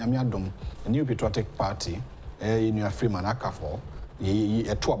 And then Yamiadom, a new patriotic party, in your Freeman Akafo,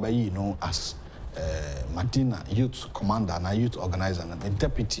 a Tuabayi known as Madina Youth Commander and a Youth Organizer, and a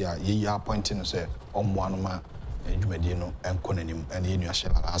deputy, ye are appointing, say, on one ma, Jumedino and Konenim, and in your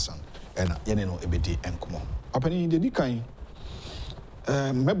Shilla Alhassan, and Yenino Ebedi and Komo. Opening the Dikai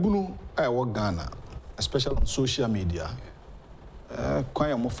Mebuno, I work Ghana, especially on social media.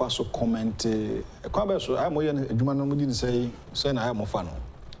 Quite a more fast so comment. Quite so I'm going to didn't say I am a fan.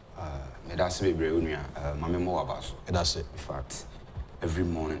 That's very brave. My more about that's it. In fact, every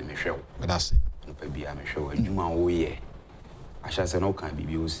morning I'm show. That's it. Maybe I'm show. And you man, oh yeah. I shall say no can be.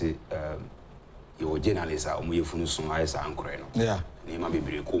 You say your journalist are more fun so I say anchor. Yeah. Name be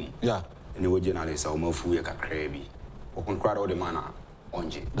very cool. Yeah. And your journalists are more full. You can crave. Or can crowd all the manner on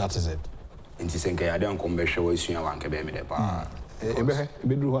J. That is it. And to say I don't come back show is you want to be me the bar.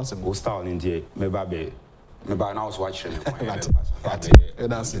 Bedroom was a go style in the maybe now watching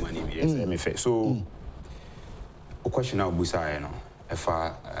that's it. So a question now busa no if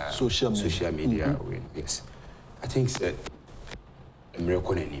social media yes I think that I'm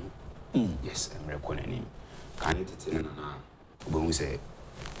reckoning him yes I'm reckoning him can it na obo say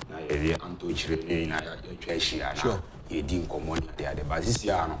na area anto chire na ya twahia na ye din common there the basis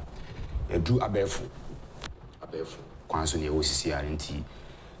ya no e du abefu kwanso ne osisi arenti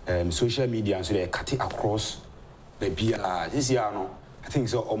social media so they cut it across the bia this year no I think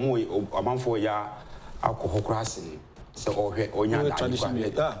so omo amanfo ya alcohol crossing so onya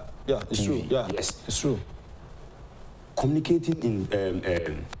that yeah it's true yeah yes it's true communicating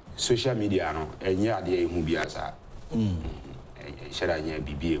in social media no enya ade ehu bia sa shara nya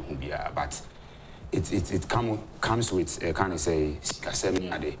bibi ehu bia but it comes with kind of say sikasem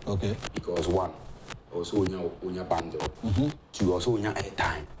ade okay because one also unya bundle to also unya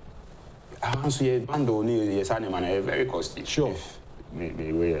airtime. Also a bundle near the animal very costly. Sure.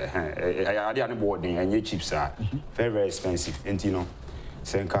 I had boarding and your chips are very expensive. And you know,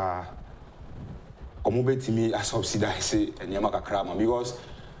 Senka Omobet me a subsidize and Yamaka Krama because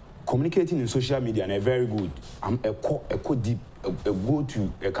communicating in social media and very good. I'm a deep a go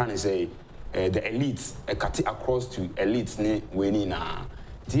to a kind of say the elites a cut it across to elites ne winning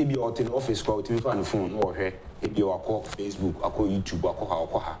TB or in office call to me phone or here if you are called Facebook, I call YouTube, I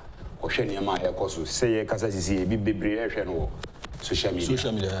call or Shania my course say Casasi be no social media.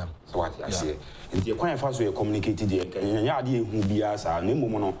 Social media. So what I say. And the quite fast way communicated the Yadi who be as a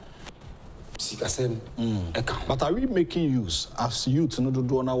name but are we making use as youth no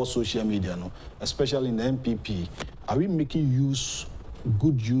do on our social media no especially in the MPP are we making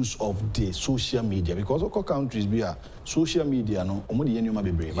good use of the social media because all countries be a social media no omo de yenuma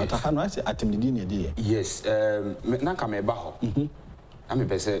bebre but I say atemdidi ne dey yes na ka me ba ho na me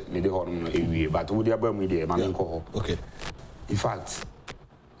pese me de ho no ewie but wo de aba mu dey ma me nko ho okay in fact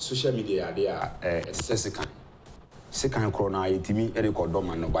social media dey second corona yetimi e de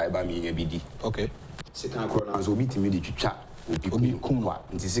kodom no ba eba me nya bidi okay second corona so bitimi de twitwa obi kumwa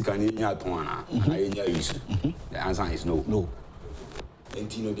nti sika ne nya ton ana na nya use the answer is no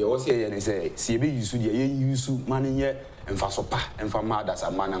and you know there was here and say see be use the use man nye emfa so pa emfa ma da sa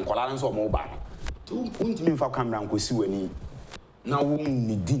man nkola nso mo ba to untimi mfa camera nkosi wani na wo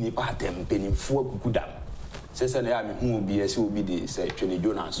ni di ni pa dem penimfo akukudam say na ya me hu obi ese obi de say twene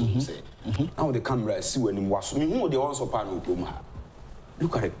Jonas say now the camera see wani waso me hu de also pa no krom ha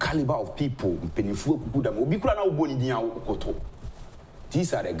look at the caliber of people penimfo akukudam obi kura na wo boni din akoto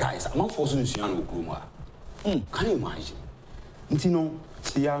these are the guys am force nsuan no krom ha can you imagine Intino,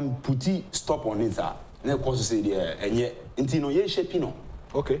 see, I'm putting stop on it. And of course, say there, and yet, Intino, ye shaping.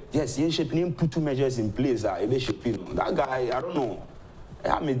 Okay. Yes, ye shaping, put two measures in place. Ye shaping. That guy, I don't know.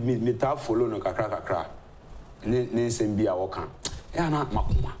 I made me follow no kakra. And then send be a walker. Yeah, not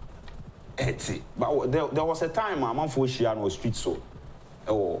Makuma. Etsy. But there was a time my mom for she on street so.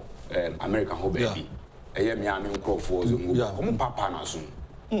 Oh, American home baby. A year me I mean Crawford. Yeah. Come papa na soon.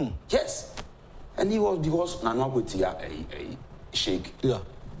 Yes. And he was because Nana with a shake,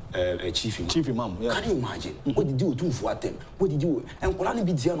 a chief imam. Yeah. Can you imagine? What did you do for them? What did you? And Kolani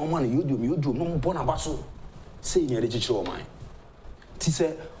be there no money. You do no bona baso. Say near the teacher of mine.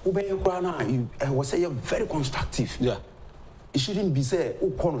 Tise, obey your grana. I was say very constructive. Yeah. It shouldn't be say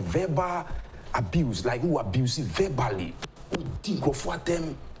who call verbal abuse like who abuse verbally. Who think of what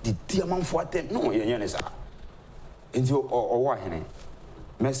them? The diamond for them? No, enti o wa hene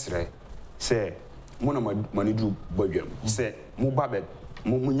mesre se mo na manidu bodwam se mo ba be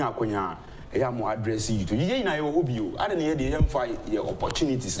mo nya akonya eya mo address Youthn ye na ye obi o ade ne ye de yemfa ye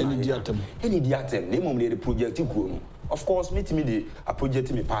opportunities na any diatem na mom le project kuro no of course meet me the a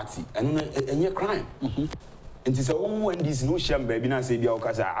project me party and enye crime enti se wo when this no sham baby na say bia o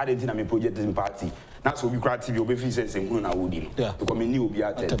kasa ade ti na me project me party na so obi kra TV obi fi sense hunu na wodi no because me ni obi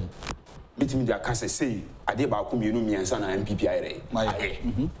atem meet me the akasa say ade ba ko mienu miensa na MPP ayre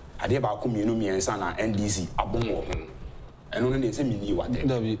ade ba ko mienu miensa na NDC abon wo ho eno no ne se me ni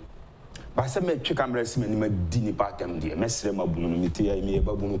wate ba se me twe camera si me ni ma di ni patem de mesre mabunu no mete ya me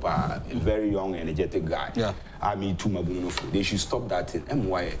babunu pa a very young energetic guy me too mabunu no for they should stop that thing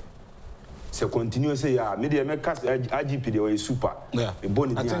MY se continue say ya me de me cast IGP de super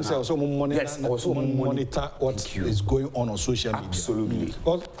boni I think so monitor yes also monitor what is going on social media absolutely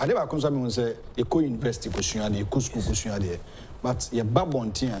because ade ba kunsa me say e ko university ko sua de e ko school ko sua de but ye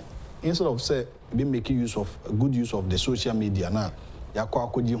babontia instead of say be making use of good use of the social media now yakwa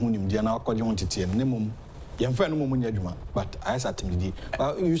akodi hu nimdia na akodi hu tete ne mum yemfa no mum nya adwuma but I satimidi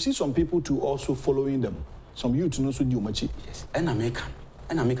but you see some people too also following them some youth no so di omachi yes and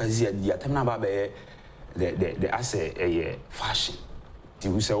America zia dia temna ba be the ase fashion ti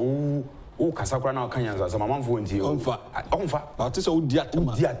hu se o kasakura na kanyanza so mamamfo nti onfa but say o di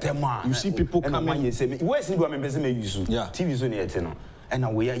atema you see people coming you say where see do am be say me use TV so na yete no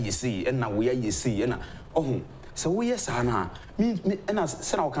and we are you see and we are you see and so we yes na me na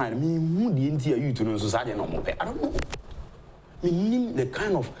say na kind me hu die nti Youthn no so sa de no mo pe I don't know me nim the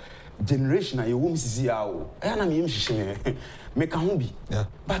kind of generation I wom sisi awo na me yim hihye me ka hu bi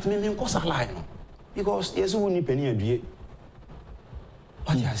but me nko sala no because yes we ni pani adue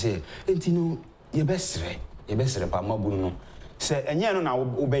what you say enti no ye besre pa mabunu no say enye no na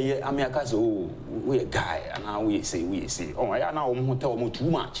wo beye amiaka say oh we guy and we say oh ya na wo ho tell mo too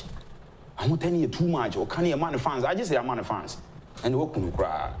much I'm telling you too much or can you man fans I just say I'm man fans and we kunu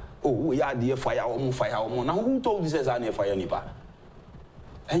kra oh we are the fire or now who told this as an fire nipa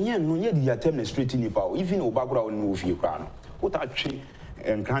and yet no ye the attempt straight nipa even obagura on no fie kra no what a twi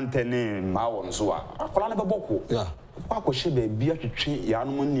enkrante ne ma won so a akola na beboko kwa ko hye ba bia twetwe ya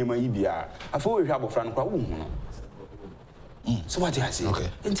no nniema yi bia afa we hwe abofra no kra wo hu no so what I say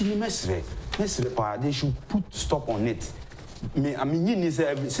until you mesre pa they should put stop on it me I mean you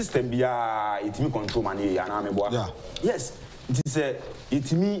say system bia it me control money ya na me boa yes it is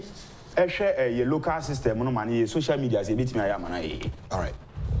it me ehwe your local system no money social media say bit me aya mana all right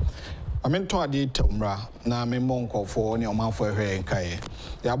I mean to ade tamra na me monko for ne omanfo ehwe nkae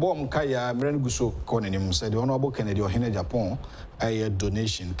ya bo mkae ya mren guso ko nenim say the honorable Kennedy ohene Agyapong a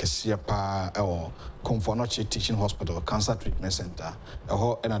donation kese pa Comfort Teaching Hospital Cancer Treatment Center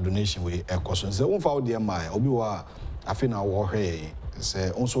a donation we e koso say won fa wo de mai obi wa afi na wo hwe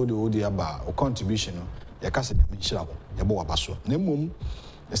say onso de odi aba o contribution no ya kase de menhira wo ya bo wabaso na mum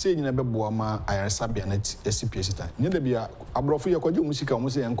say nyina bebo ma ayaresabia na SCP sita nyina bia abrofo ye kwaje musika mo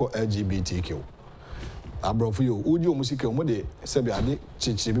say enko LGBTQ abrofo ye odi o musika mo de sabia ade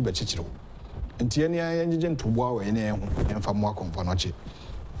chichire bi ba chichire nti ene ya njeje ntobo awe ene ehu emfa mo Comfort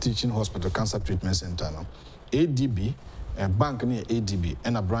Teaching Hospital Cancer Treatment Center no ADB bank near ADB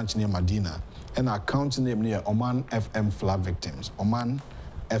and a branch near Madina and account name near Oman FM flood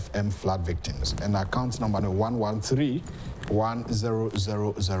victims and account number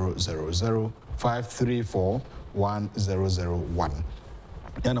 113-100000534-1001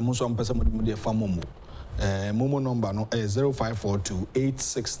 and a muso mpesa mudi fa momo momo number no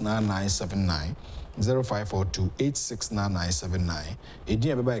 0542869979 0542869979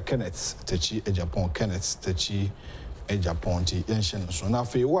 edin beba Kenneth Techi Agyapong Kenneth Techi Agyapong ti yenhye so na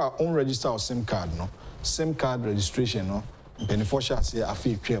fe wa on register SIM card no SIM card registration no beneficial say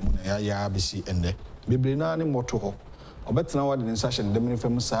afi twam na ya bisi ende bebre na ne moto ho obetena wa de session dem ne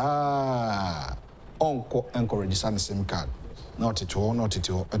fam saa onko enko register SIM card not it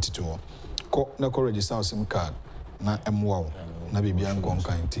ko na ko register SIM card na emwa na bibia ngon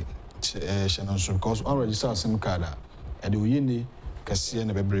kan ti channel so because on register SIM card e de oyeni kase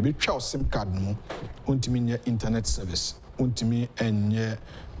na bebre bi twa SIM card no untimi nya internet service untimi enye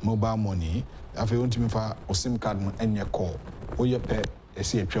mobile money afi untimi fa SIM card no enye call oye pe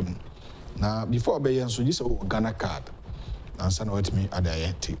esi etwam na before be yen so just Ghana card ansa na watimi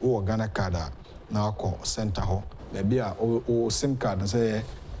adaye ti Ghana card na akọ center ho be a o SIM card say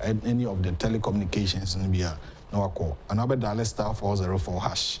any of the telecommunications in bia na wakọ another dial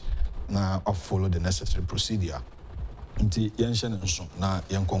 *404# na follow the necessary procedure Nti yenhye nso na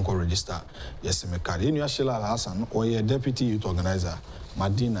yenkonko register yesime card. Enu Shilla Alhassan or ye deputy youth organizer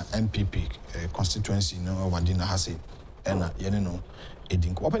Madina MPP constituency no Madina Hase ena yene no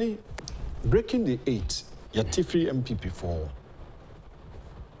edinko. Opani breaking the 8 your T3 MPP for.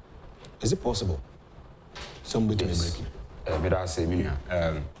 Is it possible? Somebody to break it. But I say minia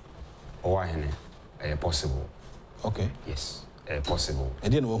or possible. Okay. Yes, possible. I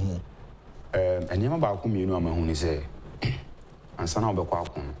didn't know who. And you about whom you know my home say and son of the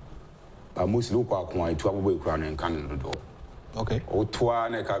qualcomm. But most local quantity to a crown and cannon door. Okay. O twa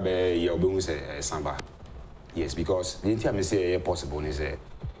ne ka be your bones samba. Yes, because the entire say possible is a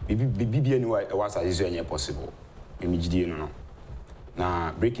bibi anyway was as possible. Immediately no.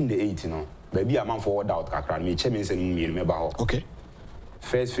 Now breaking the 8 no. Baby a man forward out kakra me chairman say me remember how. Okay.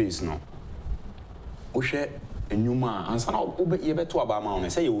 First phase no. O share enuma ansa na obe ye beto aba ma on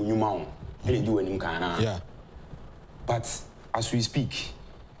say you enuma on. E do anim kan na. Yeah. But as we speak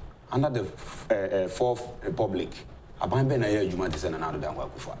under the Fourth Republic aban be na ye adwuma te say na na do dan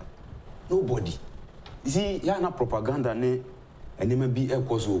akufo-addo. Nobody. You see ya na propaganda ne enema bi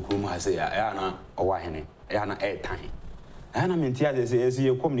ekoso okrom ha say ya na owa hene ya na airtime. And I mean,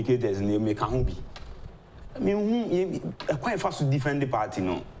 say communicators and they make a hobby. I mean, quite fast to defend the party,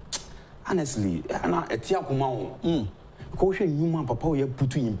 no. Honestly, and a Tiakumao, caution human papa, you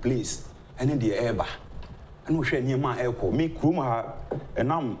put in place, and then the air bar. I know share near my echo, make Kruma,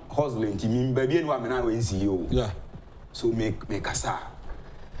 and I'm hustling to me, baby, and woman, I will see you. Yeah. So make us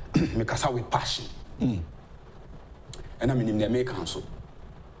make us with passion. And I mean, in the May Council.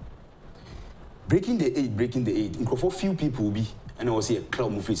 Breaking the 8. For few people will be, and I was a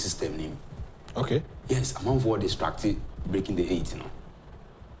cloud movie system name. Okay. Yes, among for distracted breaking the 8, you know.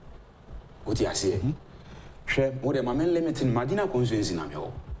 What you say? Share what the main limiting Madina constituency na me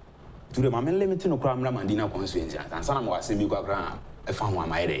ho. To the main limiting no crime Madina constituency. And some was saying because I found one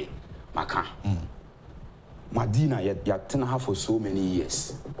my day. Maka. Madina yet 10.5 for so many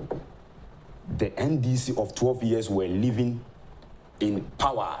years. The NDC of 12 years were living in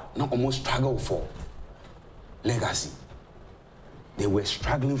power, not almost struggle for legacy. They were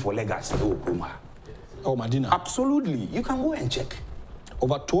struggling for legacy. Oh, Madina. Absolutely. You can go and check.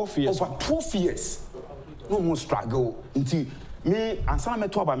 Over 12 years. Over 12 years. No more struggle. Until me, and some me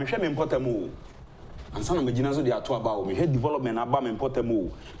talk about me, share me important more. And some of me so they are talk about me, head development about me important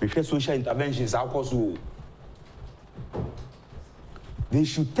more. Me share social interventions, of course. They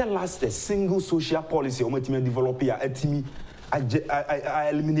should tell us the single social policy or develop here at me. I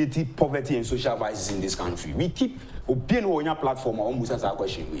eliminated poverty and social vices in this country. We keep open on your platform almost as a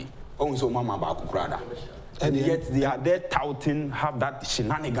question. Also, Mama Bakukrada. And yet they are there touting, have that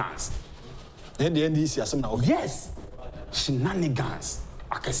shenanigans. Then the NDC are some now. Yes, shenanigans.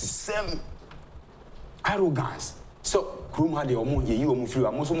 I can see same arrogance. So, Krum had the omo ye you free.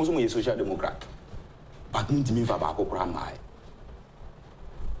 I'm also a social democrat. But me to me for Bakukrama.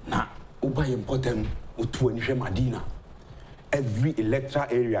 Now, Uba important to Madina. Every electoral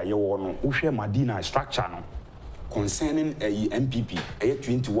area you want to share Madina structure no concerning a MPP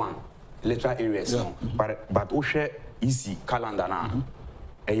 21 electoral areas no but we share easy calendar na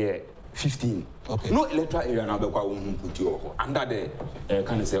 15 okay. No electoral area na be kwa put you under the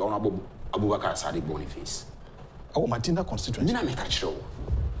can say honorable Abubakar Sadiq Boniface oh Madina constituency na make a show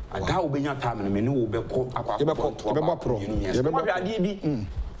ada obenya time no me no be ko akwa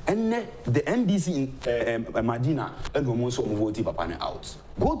and the NDC in Madina and we also vote Papa out.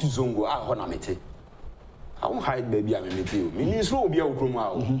 Go to Zongo, I want to meet it. I won't hide baby, I'm meet you. Means Robia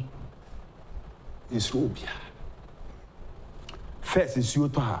Ukroma. It's Robia. First is your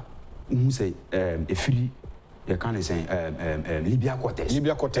pa, who say a free, you can't say Libya Cortes.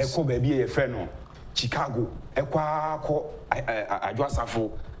 Libya Cortes. Echo baby a friend, Chicago, Equa,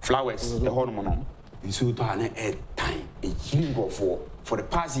 Agyapong, flowers, the hormone. In so to an air time, a healing for the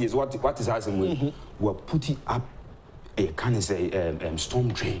past years, what is happening? We're putting up a kind of say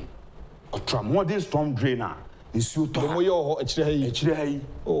storm drain, a modern storm drainer. In so to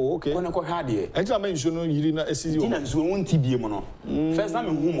oh, okay. When I call her dear, I mention you didn't see you. Dinner won't be mono. First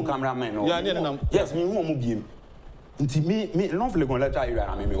time whom cameraman. Yes, me whom be. Until me lovely going let you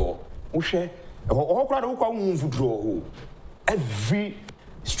and me all. Ushe, all crowd who move draw. Every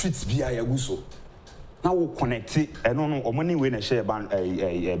streets be a guso. Now we connect it, and no money when a share a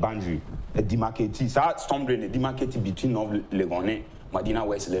boundary, a demarcated, so storm drain, a demarcated between Legone, Madina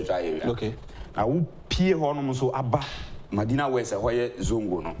West electoral area. Okay. Now we peer hormone so abba Madina West a hoye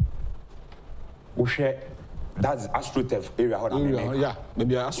zongo no. We share that's AstroTurf area. Yeah,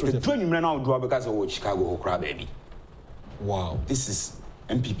 maybe AstroTurf. The train you now draw because of Chicago Okra baby. Wow. This is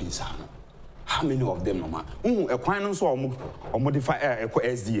MPP Sano. how many of them no ma a kwan so or modify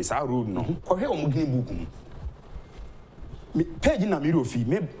SDS our road no ko he omo gini book mu page na me rofi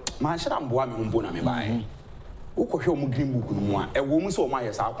me ma shira mboa me humbo na me bae wo ko he omo gini book mu a e wo mu so omo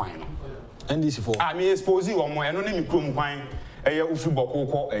aye sa kwan no NDC for me expose omo eno na me krom kwan eye ufri boko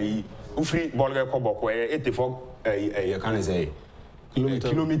ko ufri bolge ko boko 84 can say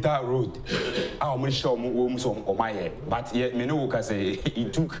kilometer road omo show wo mu so omo aye but me no ka say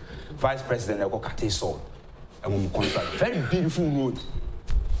it took vice president ko kate so and contract very beautiful road.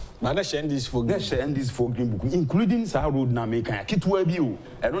 But let's share this for green book, including Sahara Road na make Kitwa Bio,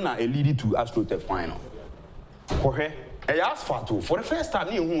 and na a lead to AstroTurf final. For her, a asphalt for the first time,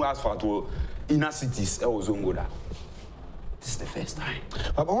 who asphalt inner cities, Zongoda. This is the first time.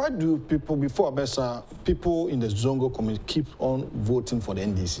 But why do people before Bessa, people in the Zongo community keep on voting for the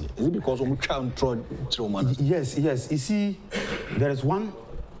NDC? Is it because we try and throw money? Yes. You see, there is one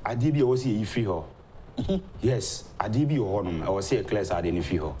Adibi was here free her. Yes, Adibi or Honum, I was here class at any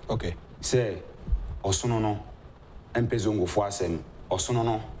fee. Okay. Say, Osono, Empezongo Foasem,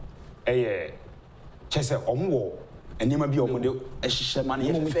 Osono, Chese Omo, and Nima be Omo, a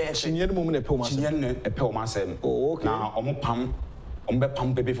Shishamani, Chinyan moment a Pelmasem. Oh, okay. Now, Omo Pam, Ombe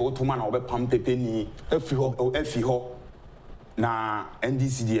Pam Pepe for 2 man, Obe Pam Pepe ni, Efiho. Na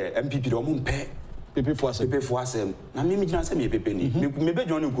NDC, MPP, Omo Pe, Pepe Foasem. Now, Mimi Jansen, me Pepe ni, maybe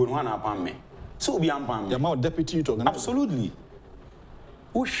Johnny Gurwana upon me. So be ampam. The amount deputy you talking. Absolutely.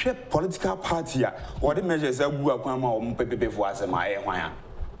 Who shape political party or the measures that go up on Pepe for us and my wire.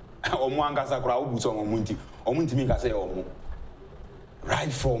 Or Mwanga crowd boots on Munti, or Munti say or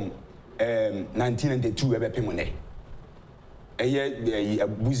right from 1992 ever pimone. A year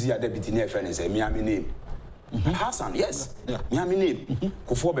Buzia deputy near friend say Miami name. Alhassan, yes. Miami name.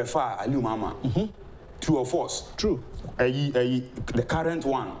 Kofo Befa, Aliu Mama. True or false? True. The current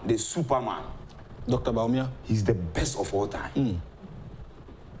one, the Superman. Dr. Baumia, he's the best of all time.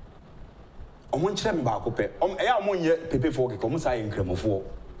 Omonchira me ba kope. Omonye pepe for ke omusa ye nkremofo.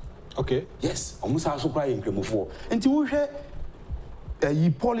 Okay. Yes, omusa so kra ye nkremofo. Enti wo hwe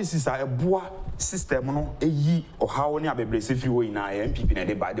policies a eboa system no eyi ohawo ne abebrese firi wo ina MPP na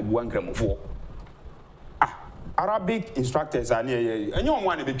de ba de boa nkremofo. Arabic instructors are near enye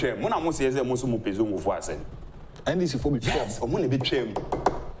omo na betwem. Mo na mo se eze mo so mo pezo ngofo asem. NDC for betwem. Yes, omo na betwem.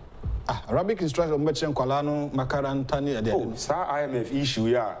 Arabic instructor Mbetchen Kwalano Makarantani at the IMF issue,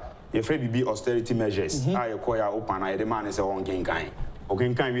 yeah, your be austerity measures. I acquire open, I demand is a one game kind.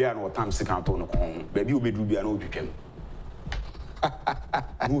 Okay, kind we are no time second on baby will be do be an old weekend.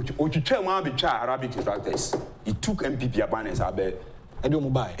 What you tell me be Arabic instructors. It took MPP abandons, I bet. I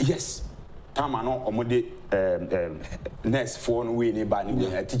don't buy. Yes. Tamano or mode next phone way nearby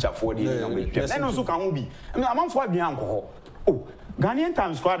teacher 40 and also can be. I mean, I'm for the alcohol. Oh. Ghanaian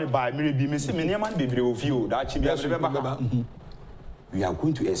Times squad by maybe Missy Miniman Baby of you that we are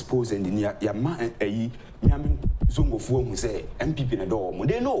going to expose and near Yaman a Yamin Zongo form who say MPP in a door.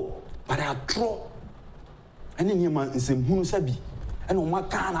 They know, but I throw and then your man is a Munusabi and on my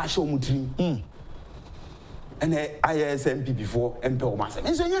can I show Mutri and ISMP before MPO Master.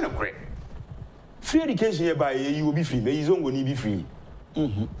 And so you're not great. Free education hereby you will be free, but you don't go to be free.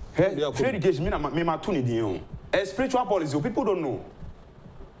 Free education, me my Tony Dion. A spiritual policy, people don't know.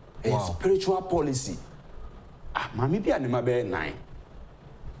 A spiritual policy. Mammy be an immabe 9.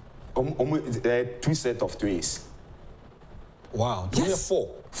 2 sets of twins. Wow, yes.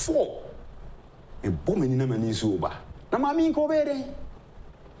 4. A booming in a man is over. Now, mammy, go better.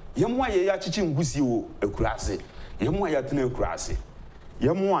 Yamwa ya chichim gusi a crassy. Yamwa ya tene crassy.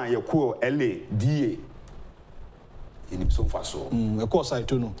 Yamwa ya cool LA, DA. In so far so. Of course I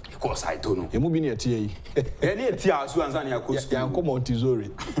don't know. Of course I don't know. You move in here, TA. Any TA, so and Zania coast. Yeah, come on, Tizori.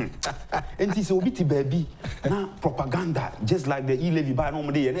 And this will be baby. Now, propaganda, just like the e-levy by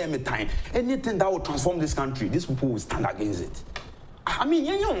normally and every time. Anything that will transform this country, these people will stand against it. I mean,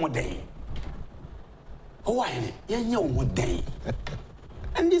 you're more day. Oh, why? You're more day.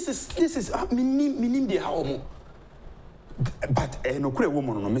 And this is, meaning the how. But no clear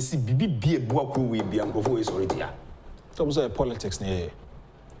woman, no, Messi, be a boy who will be uncle is already here. Some say politics near.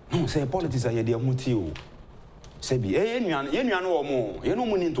 No, say politics are here, they are mutio. Say be any no more, you know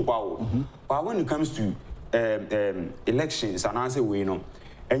money into power. But when it comes to elections and answer we know,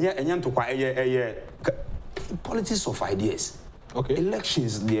 and yet to quite politics of ideas. Okay.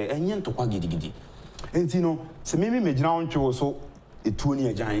 Elections there and yet to quite giddy. And you know, so maybe me down to also a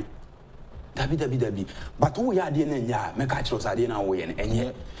 2-year giant. dabi but who ya de na nya me ka kire ade na wo ye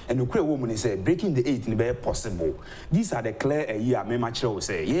enye and ukre wo mu ni say breaking the 8 ni be possible. These are the clear a year me ma kire wo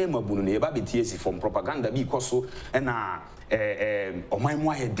say ye mabunu ne ba betiesi from propaganda bi koso na oman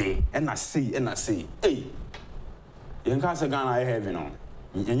mu ayede na say hey yen ka say Ghana I have no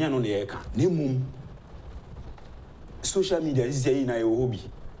enye no ne ka na mum social media is say na your hobby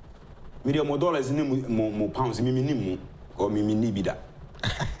media mo dollars ni mo pounds mi ni mu or mi ni bi da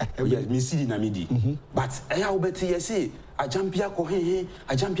yes me see na me di but eya wo beti say ajampia ko he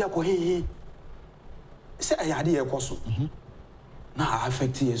say eya de e koso na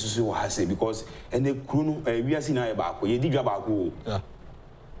affect yes so wa say because ene kru no we are na e ba ko ye di dwa ba ko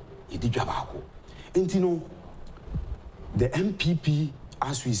ye di dwa ba ko enti no the MPP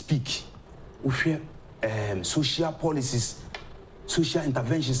as we speak we share social policies social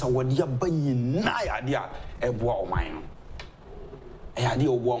interventions are what dia banyi na ya dia e boa o man no I dey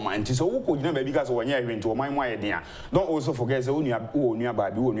obo man nti so wo ko gina ba bi ka so wonya ehwe nti o man mo ayede a don't also forget say onua ba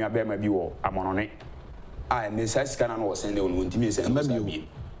bi onua ba ma bi wo amonone a ne sasika na no send on ntimi send ma bi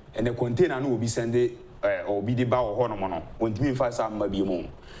and the container no obi send obi de ba ho no mo no ntimi fa sa ma bi mo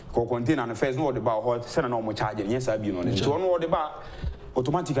ko container no first no de ba ho send na mo charge ne sa bi no nti ono de ba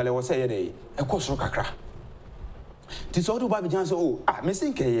automatically wo say ye dey e ko soro kakra ti so do ba bi jan say oh me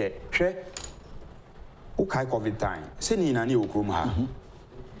think ye hwe okay COVID time say ni na ne okrom ha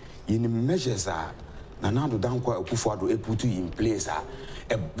in measures are na do danko akufo-addo e put in place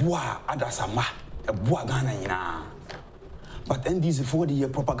e boa adasama e boa Ghana nyina but then this for the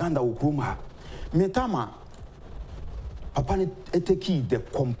propaganda okrom ha metama papa ne take the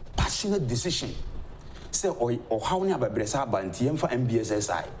compassionate decision say o how ne ababresa abanti emfa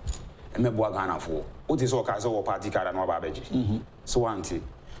MBSSI e me boa Ghana fo o te so ka say o party card na obabeji so anti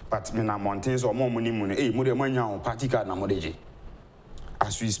but me na mountains or more money mo de manya on party card na mo deje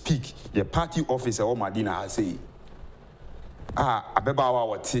as we speak the party officer or Madina has say abeba wa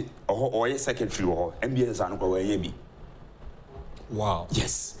wote or secretary or MBS an ko we bi wow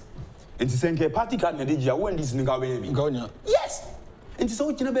yes enti senke party card na deje when this nigga we bi gonya yes enti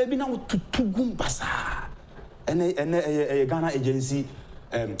so kina ba bi na tutugum basa ene Ghana agency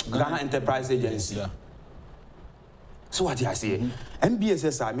Ghana Enterprise Agency yeah. So what I say,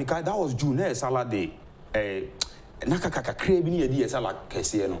 MBSSI, because that was June, salad day, nakaka craving idea salad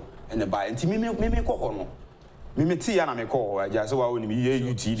Kesiano, and the buy and me call no. Me tea and I call, I just so I will be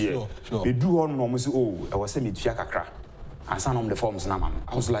UT. We do on almost I was semi Tiakakra. I signed on the forms now.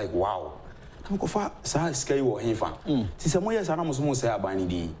 I was like, wow. I'm go far, sir, scale or hefa. Since some years I almost say about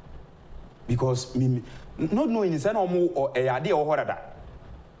any because me not knowing is no more or a idea or what that.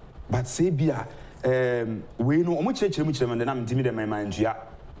 But say beer. We know omo chire mu chire na ntimi de manjua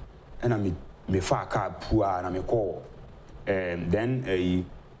na me fa car pua na me call then a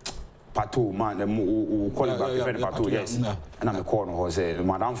pato man call back pato yes na me call no ho say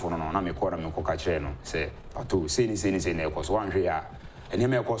madam for no na me call ka chire no say pato say ni na cause one hwe a ene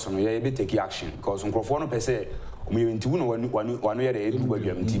me cause no ye be take action because nkrofo no pese omo ye ntiwu no wanu ye de edu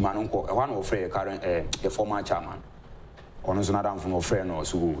badwam nti man nko e wa no ofre current the former chairman ono so na dam for no ofre no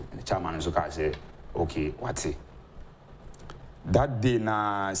so chairman so ka say okay, what's it? That day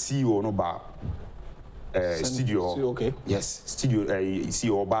na CEO no ba studio. Okay. Yes, studio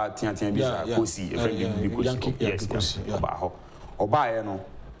CEO ba tian bisa kosi yes. Oba ho. Oba ye no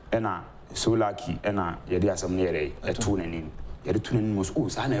na so lucky na ye dey asem na yere e tu nanim. Ye dey tu nanim mo so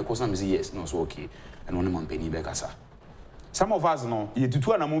sa na e kosa me say yes no so okay. And one man peni be kasa. Some of us no ye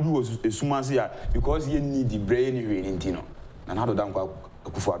tutu na mo bi was esumanse ya because ye need the brain hwe no. Na do dan kwa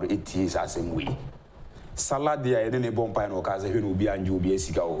akufo-addo 8 years asem we. Salad there and then a bomb pine or cause a will be and you be a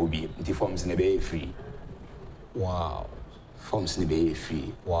sika or hobby. It forms in a bay free. Wow. Forms in a bay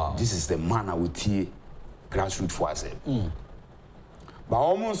free. Wow. This is the manner with tea grassroots for us. But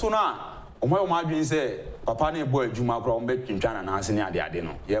almost so now, my dream say, Papa ne boy, Juma from Bekin China and Hansenia de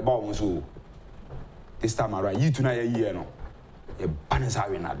Adeno. Yeah, about so this time around, you tonight a year no. A banners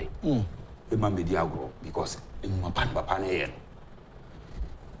are in a day. A man be diagro because in my pan papa ne.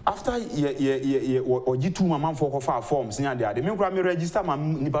 After or G2 my man for forms near there, they me register my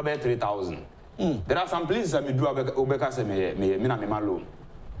nipa be 3,000. There are some places I me do obeka say me na me loan.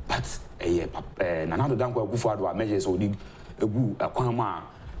 But nanado dan kwa akufo-addo measures odi egu akwan ma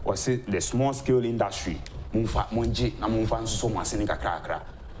or say the small scale industry munfa monje na munfa nso so masene kakra.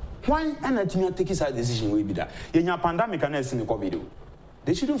 Why and timi take side decision we be that. Yenya pandemic na esi ni COVID.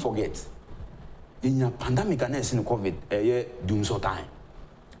 They shouldn't forget. Yenya pandemic na esi ni COVID doom so time.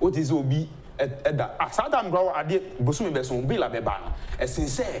 What is obi that Sadam grow ade bosumi be so bi la be ba no esin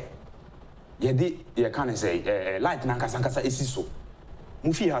say ye de ye kan say light na nkasa esi so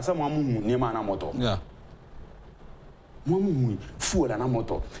Mufi has someone near man motor. Yeah. Fuel and a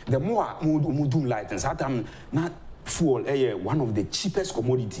motor. The more do light and Saturn, not fuel, one of the cheapest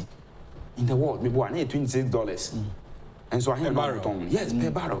commodity in the world. Maybe $26. And so I have a ton. Yes,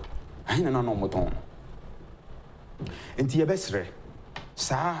 per barrel. I have no motor. And Tiabesre,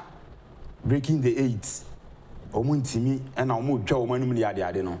 sir, breaking the 8s. Omuntimi and almost Joe Manumia,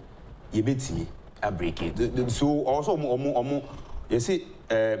 I don't know. You bet me, I break it. So also, you see,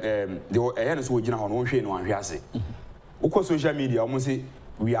 the airness would you know on one train one Yasi. Of social media, almost say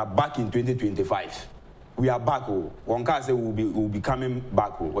we are back in 2025. We are back. One car say will be coming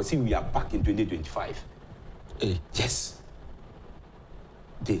back. Or see, we are back in 2025. Yes.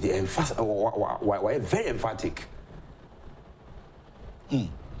 They were very emphatic.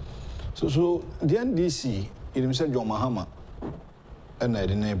 So the NDC, it himself John Mahama, and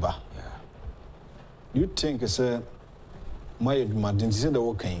the neighbor. You think it's a my Madina said the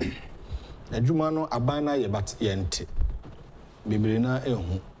working. A Jumano abana ye but yente.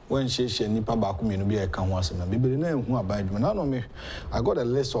 Bibrina when she nipa back me no be a can once and Bibrina who abide me. Now me I got a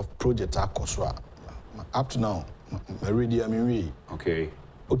list of projects akoswa. Up to now, Meridia me. Okay.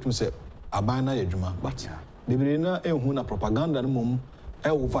 Otum say abana ye Juma, but Bibrina who na propaganda mum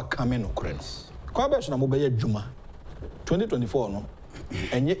overcoming no credits. Kwabes na mobile Juma 2024 no.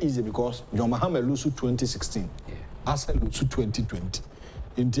 And yet easy because John Mahama lose 2016. As I lose 2020.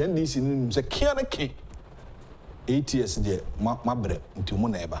 In the end, this is a key 8 years there, my bread into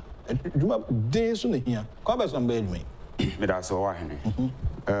Moneba. And you have days on here. Come as I'm begging me. That's all I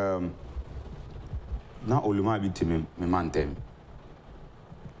know. Now, all my bit me mantem.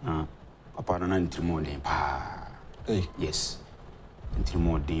 Papa, and Antimoni. Yes.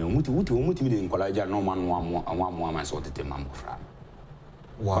 Antimoni. Umuti in college, no man one woman sort of the mamma.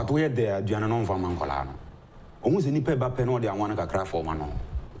 But we're there, Diana non from Mancolano. Almost any paper pen or the one craft for Manon.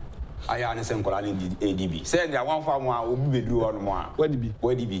 I understand calling ADB. Send the one farm will be do on more. Where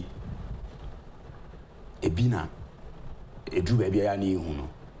did be? A bina, a drew baby, I need who know.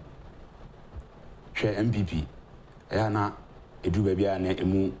 Share MPP, Ayana, a drew baby, I need a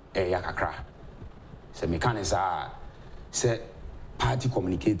moon, a yakakra. Say mechanics are, say party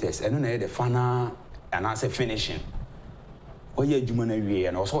communicators, and then the fana and I say finishing. Oh, yeah, Jumanary,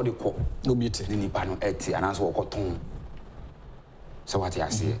 and also the cop. No beauty. The Nipano eti, and also cotton. So what I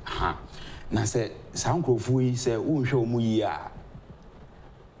say, Now say, Sound Crofui say, who show me ya?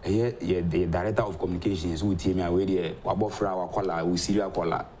 The director of communications who tell me away there, Wabofra, Wakola, Usiria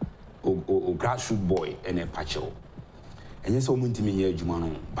Kola, or grassroots boy, and a patcho. And yes, so much me here,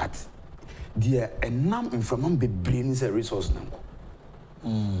 Jumano, but dear, and none in from be brains a resource number.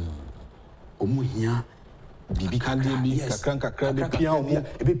 Omuhia. Bibi Candy, Kakranka, piano,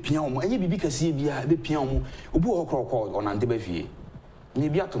 a bit piano, and you be because you be a bit piano, Ubu Crocod on Antebefi.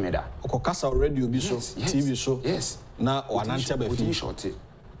 Maybe to me that. Ocasa radio be so, TV show. Yes. Now, one Antebefi short.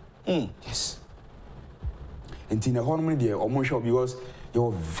 Yes. And in a hormone, dear, almost sure because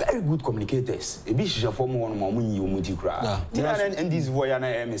you're very good communicators. A bit of form one moment you multi cry. And this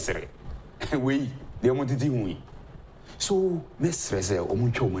voyana emissary. We, they wanted to win. So, Mistress,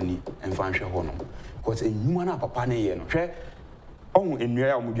 Omucho money and financial honor. Because a human papa ne no hwe on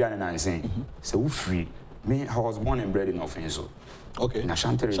enua omuduane na nsen se wo free me I was born and bred in Offenso. Okay. Na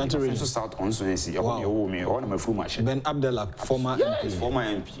Chantery Offenso South constituency o me on my full machine. Ben Abdallah former MP. Former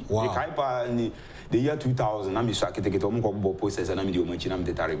MP. The Kaipa in the year 2000 na me so akete omo ko bo process na me di omo chi na me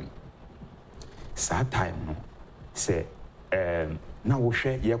tetare. Sad time no say na wo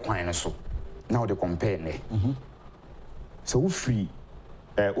hwe ye kwan ne so na wo de compare ne. So wo free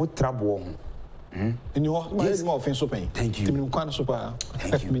o trabo in your more offense open. Thank you.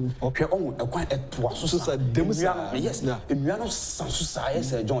 Thank you. Okay, oh, a quite a yes, in Miano Sansusa,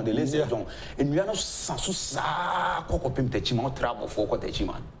 yes, John, the lazy John. In Miano Sansusa, Cocopim Techima, trouble for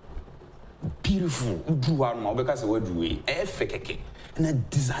Cotechiman. Beautiful, do our mouth because the word way, a fake, and a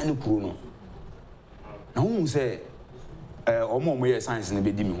design chrono. Now, who say, or more science in the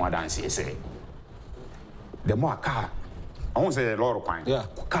beginning, what I say. The more car. I won't say a lot of pine. Yeah.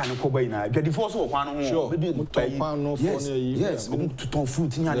 Can't go by now. Get the force of one. Sure. Maybe yes. To turn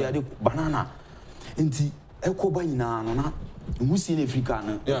fruit in the banana. And the echo by now. We see in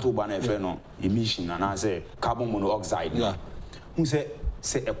Africa to ban a feno emission and I say carbon monoxide. Yeah. Who say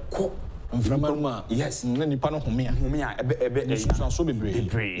a co. Yes. Many panel so be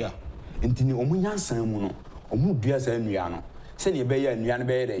brave. Yeah. And the Omunian Samuno, Omubias and Miano. Send your bay and Yan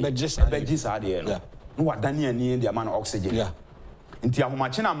Bay, but just idea. No, what Daniel need the amount of oxygen. Yeah. Until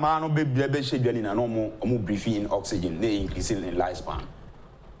Machina man or baby shade in a normal breathing in oxygen, they increasing in lifespan.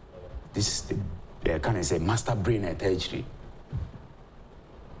 This is the can I say master brain at HD.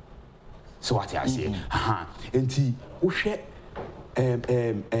 So what I say, enti wohwe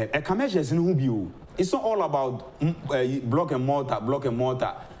measures no bi. It's not all about block and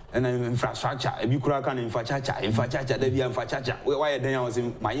mortar and infrastructure. If you can infrastructure, there be infrastructure. Why then I was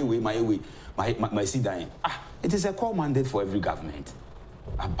in my way, my seat dying. It is a core mandate for every government.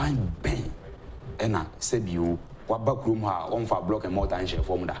 I bind Ben and I said you what back room on for block and mortar and share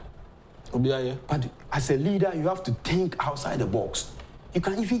formula. But as a leader, you have to think outside the box. You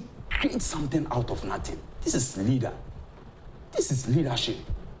can even create something out of nothing. This is leader. This is leadership.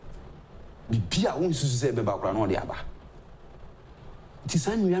 Bibia won su se be bakra no de aba. Ti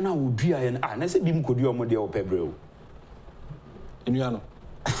san nua na wodua ye na se bi mkodua omo de opebre o. Nua no.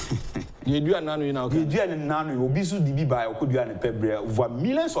 Ye dua nanu ina o ka. Ye dua ne nanu obi su di bi ba okodua ne pebre over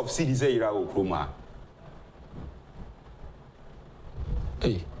millions of cities e ira o kroma.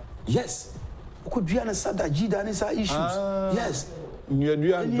 Hey. Yes. Okodua ne sada jida ne sa issues. Yes. Nua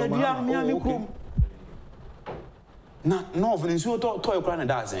dua mi krom. Na no of nsu to e kra na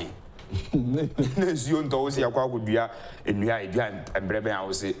da sen. Nsuo nto wo se akwa godua enua edua embrebe a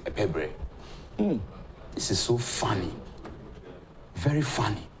wo se epebre. This is so funny. Very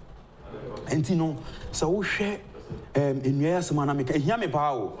funny. And you know, so we share enua semana me ka ehia me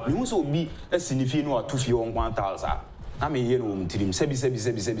pa o. Me hu so obi asinifie no atufie on 1000. Na me ye no mtirim sebi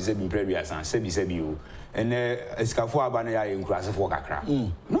mpredu asan sebi o. Ene esikafo aba na ya enkurasefo kakra.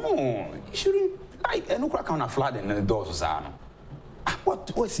 No, you shouldn't like no crack on a flood in the doors sa no.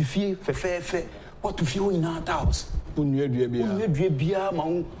 What's if you fe what to feel in our house? Unye dua bia ma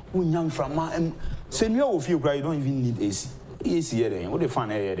unyam from ma say you of you you don't even need AC. AC here then. What the fun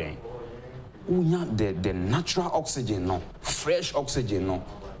here then? Unya the natural oxygen no, fresh oxygen no.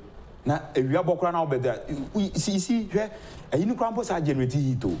 Na we are bokra na obeda. See here you know crampo sa generate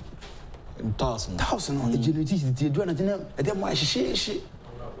heat o. 1000 no generate heat do na dem mo ahye.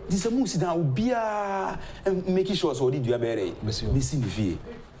 This is music that will be making sure so did you better. This in the fee.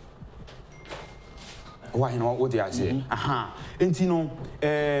 Why know what they say? And you know,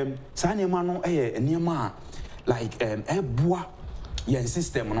 Sanya no near like Ebua yen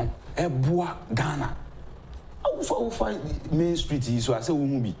system no Ebua Ghana. How find Main Street is so I say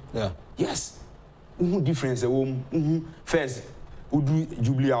be. Yeah. Yes. Difference first we do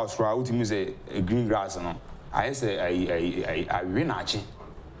Jubilee House for out say green grass no. I say I win achi.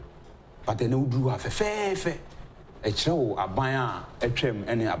 But then we do have a fair. A show a buyer, a trim,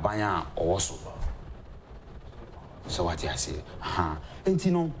 and a buyer also. So what I say? And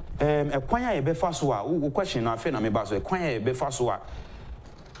you know, a choir a befasua, who question our friend, I'm about to acquire a befasua.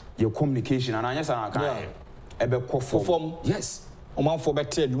 Your communication, and I yes, I can a be form. Yes, a man for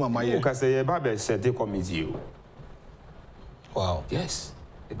better, you my year. Because a barber set a committee. Wow, yes,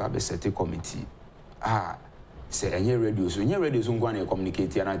 a barber set a committee. Say any radio so ngwane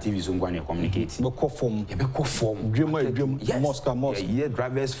communicate and TV so ngwane communicate be ko form dream Moscow yeah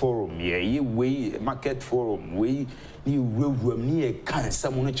drivers forum yeah way market forum way ni wewuam ni e kan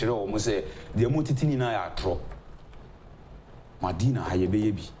samo no kire o mo say de mo titini na ya atro Madina ha ye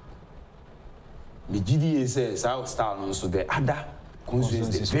be bi me GDA says our style no so the other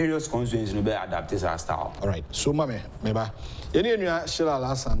constituencies the various constituencies no be adapted our style. All right, so mama meba ye ni enua Shilla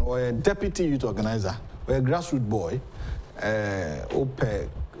Alhassan or deputy youth organizer. A grassroots boy, ope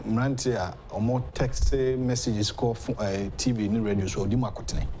mrantia or more text messages call TV new radio so dima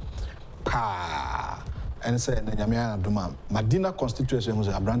kotene pa and say na nyamia duma Madina constituency was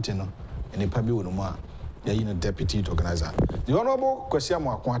a brantino and a pabi wonuma ya yin deputy organizer. The honorable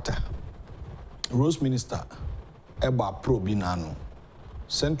Kwesiamo Akwanta Rose Minister Eba Pro Binano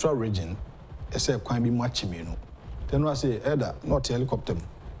Central Region ese kwan bi machimenu then I say either not helicopter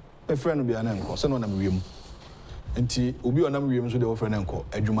my friend will be an uncle, send on a museum. And he will be on a museum so they offer an uncle,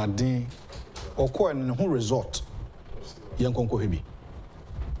 a Jumadin or coin in a whole resort. Young Conco Hebi.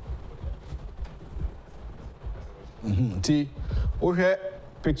 Tea, oh, here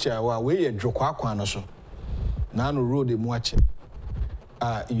picture while we a Joquaquan so. Nano road de Moache.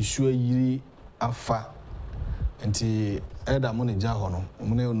 Issue ye afa. And he had a money jahono,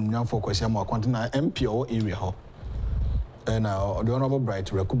 Mune for Kwesiamo Quantina MPO area. And the Honorable Bright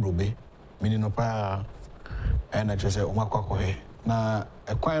Rekubrobe, meaning pa and I just say, Omakwakohe. Na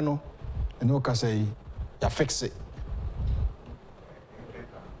a quino, and no say, ya fix it.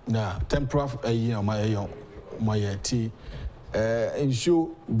 Na temporal my tea,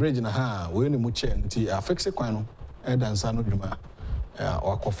 issue bridge in a ha, we only much tea, a fix it quino, and then Sano Juma,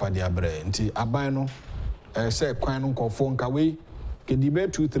 or Kofa dia bre, and tea, abino, say quino call phone kawe, can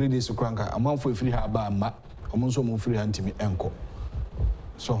debate 2-3 days to cranka, a month for free haba mat. I'm also more free hand to me uncle.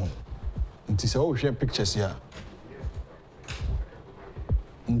 So, it is all share pictures here.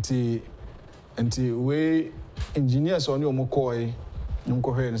 Until Until we engineers on your McCoy,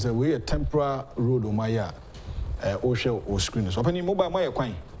 Numco and say we a temporary road on my Osho or screen. So, opening mobile my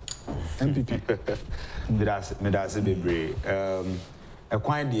coin. MPP. Medase bebre. A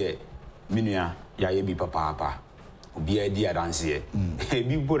coin dear, Minia, Yabi Papa. Be idea dance here.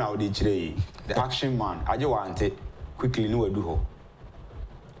 Be put out the action man. I just want it quickly no do ho.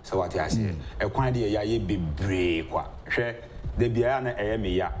 So what I say, a quite dear ya be brave. Share the Biana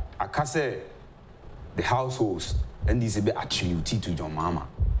Aya. I can say the households and this be attributed to your mama.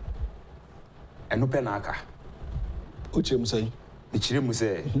 And no penaka. Uchim say, the children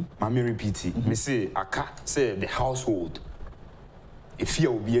say, Mammy repeat it. Me say, I can say the household. If you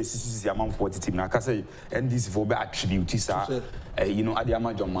will be a CCC among 40 team, I can say, and this for be attributed, sir. You know,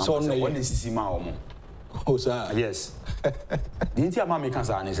 Adiama John Mama. So when the CC Mama. Oh, sir. Yes. The entire mammy can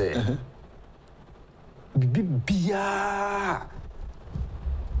say, Bia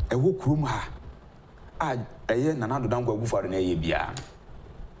a walk room. A year and another don't go for an A. Bia.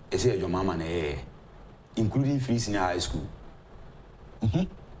 I say, your mamma, including free senior high school.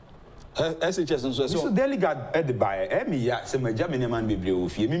 SHS and so delegate at the buyer, ya, some German man be blue,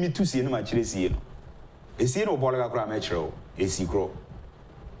 if you mean me to see no much. A scene of Bolaga Metro, a secret.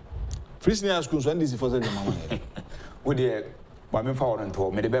 Free senior schools when this is for the mama. Would they, but me forward and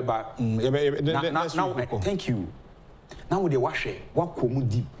told me the baby. Now, thank you. Now, would they wash it? What come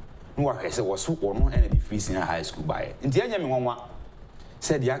deep? No, I said was so or no any free senior high school buyer. In the end, one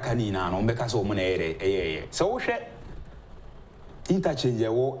said Yakanina, no, because of money, so interchange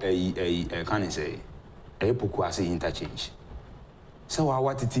a can say a poquasi interchange. So I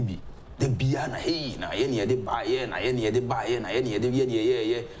want it to be the Biana, hey, na any de buy, na any de buy, na any de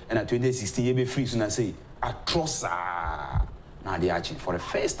yeah, and at 2016 you be free soon I say atrosa. Now the action for the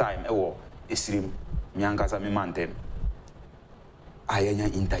first time ever a stream Nyankasa me mountain. I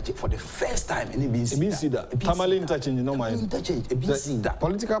interchange for the first time in the see that Tamale interchange no my interchange a BC that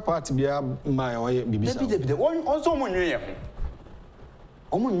political party be my BBC. Also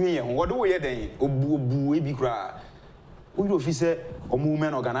what do we then? Obu be cry. We officer or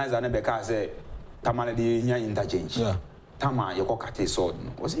movement organizer and Becca say Tamale the interchange. Yeah. Tama your cockate sword.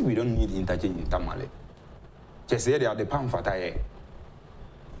 Was it we don't need interchange in Tamale? Just say they are the pamphlet.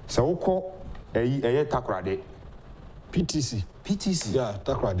 So call a takrade. PTC. PTC. Yeah,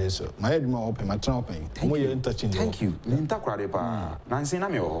 takrade, sir. My head more open, my tongue open. Interchange. Thank you. Takrade pa. Nancy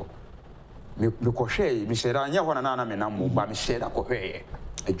Namio. Me crochet, me share, and Yawana me namu, but me share a cohe.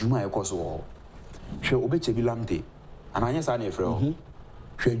 A Juma Ecoso. She obeyed Bilamte, and I yes, I never.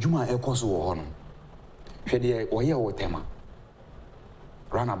 She Juma Ecoso on. She de Oya or Tema.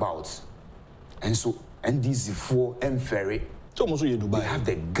 Runabouts. And so, and these four and ferry. So much you Dubai have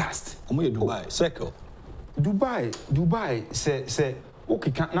the gust. Dubai, circle. Dubai, say,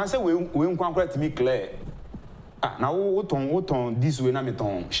 okay, now say we won't conquer me clear. Ah, now what on this way,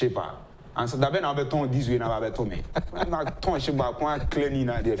 Namiton, shaper. And so that I'll be told this way now, I'll be me. I'm not talking about one cleaning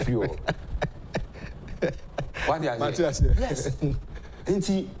at the fuel. What yes. And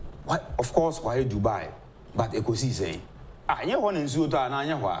see, of course, why Dubai, but Ecosi say, ah, you want in Zuta and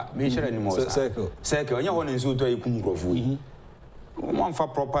Anya, make sure anymore. Circle, you want in Zuta, you couldn't go for you. One for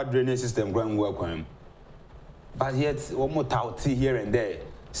proper drainage system going work on him. But yet, one more tout here and there,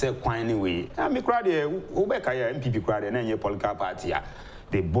 say, quite anyway. I'm a crowd here, Ubeka, MPP crowd, and then your political party.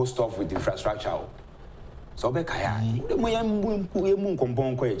 They boast off with infrastructure. So Bekaya, we moon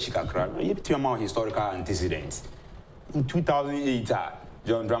compound quite Chicacra, you tell more historical antecedents. In 2008,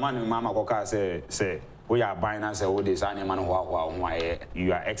 John Draman and Mama Coca say, we are buying us all this animal why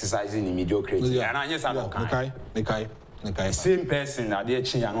you are exercising in mediocrity. And I just have same person that they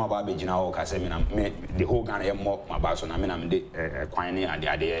change and about Bejina Casemina, the whole Ghana mock my bass on I'm the quine at the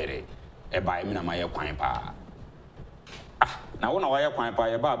idea, a by Minamaya quine pa. Now, when I acquire by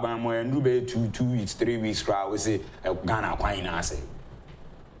a baba, and do 2 weeks, 3 weeks, we say, Ghana quine, I say.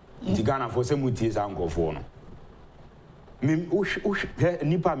 The Ghana for some muties uncle for no.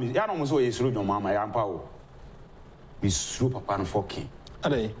 Nipa, I almost always through your mamma, and power. Miss Sloop upon forking.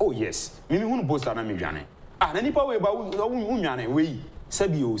 Oh, yes. Mimi who boast on me, Johnny. Ah, any power about Unyane, we,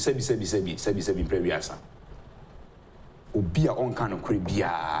 Sebi, previous. Oh, be our own kind of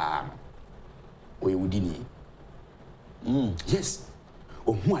cribia. We would need. Yes.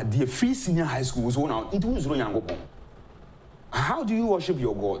 Oh, who are the free senior high school was one out into Agyapong. How do you worship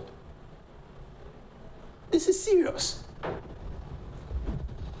your God? This is serious.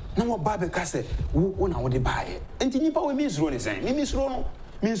 Now, what Bible cast it, when I would buy it. And Tinipa with Miss Ron is saying, Miss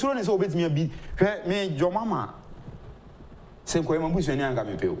Ron is obeyed me a bit. Me, your mamma. Same way, my bush and Yanka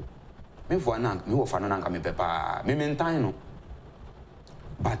me pay. Me for an uncle, me for an uncle me papa, me mentino.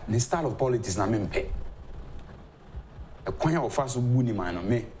 but the style of politics na me pay. A coin of fast woody man on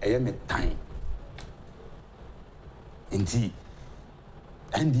me, I am a time. Indeed,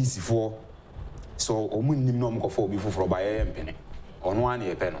 NDC for so omunim no mkofo before by a penny. On one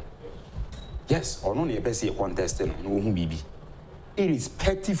year penny. Yes, or no near Bessie contest no who be.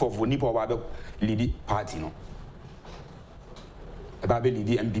 Irrespective of Nipo Babe Lady party no. A Babe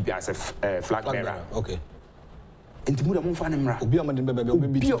Lady MPP as a flag bearer. Okay. And to Muda Monfanimra, Obia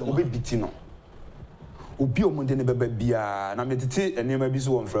Obitino. Obio Montene Bebia, and I meditate and never be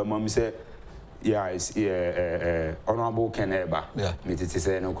so from Mum say, yeah, it's honorable Keneba. Yeah,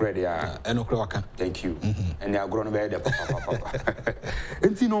 meditate no credit, and no crowaka. Thank you. And they are grown by the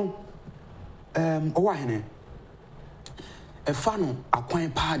and you know, why a funnel, a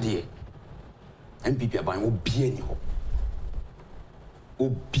coin party, MPP about Obienio.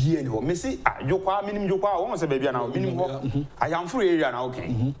 Obienio, Missy, you call minimum, you call almost a baby now, minimum. I am free area now,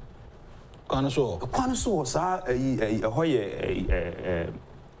 okay. Connoisseur, sir, a hoye,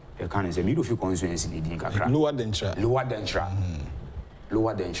 a cannon, a middle of conscience in the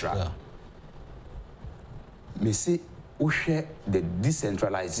lower denture. Missy, we share the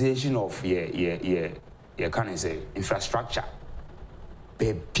decentralization of your cannon say infrastructure.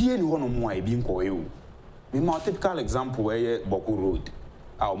 Be being one of my being coil. My typical example where Boku Road,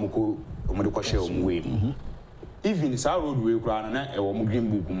 our Moko, Omodokoshe, even this road we run a green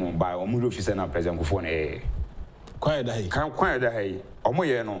book by Omudo Fisana President for a quiet day. Can't quiet day.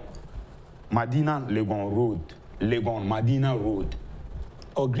 Omoyeno Madina Legon Road, Legon Madina Road.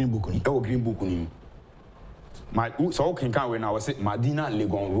 Oh, green book. Oh, green book. My so can when I was say Madina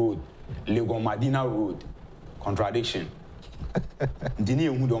Legon Road, Legon Madina Road. Contradiction. Dini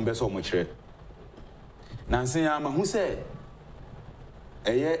who don't be so much. Nancy, who said,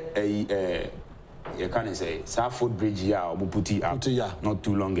 you can't say, Southwood Bridge, yeah, or Buputi, not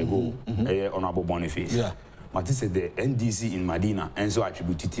too long ago, Honorable Boniface. Yeah. But this is the NDC in Madina, and so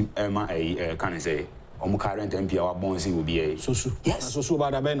attributed him, Emma, can I say, current MP, our bonsi will be a. Yes, so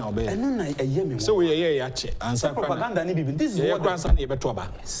about a ben or bear. And then a year, so we are here, and some propaganda, this is what grandson ever to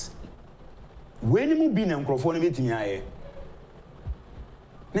about. When you move in and microphone meeting, I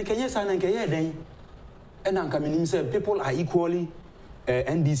yes, and I'm coming himself. People are equally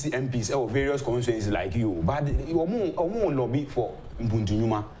NDC MPs or various constituencies like you, but you are more lobby for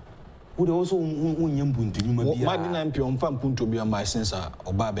Mpuntunuma. Would also Mpuntunuma be Madina MP on Fampun to be on my sensor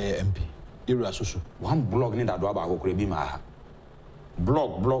or Babe MP. Irasusu. One blog need that Dwaba Krebima.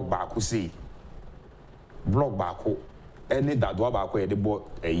 Blog back who say. Blog back who. Any that Dwaba the board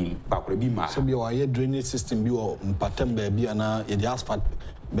a Bakrebima. So be our drainage system be or Patembe be an the asphalt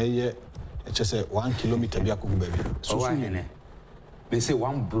may just 1 kilometer be a cook baby. So they say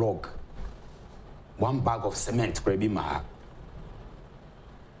one block, one bag of cement, Krebima.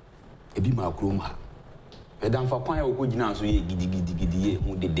 A bima kruma. A damn for quite a good now, so ye giddy,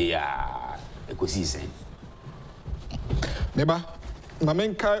 who did they are a cosi. Neighbor, my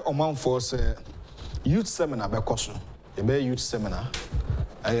main kai or Mount Force youth seminar by Kosu, a bay youth seminar,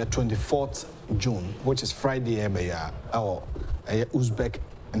 24th June, which is Friday, our Uzbek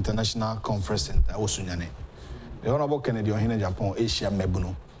International Conference Center, Osunyane. The Honorable Kennedy Agyapong Asia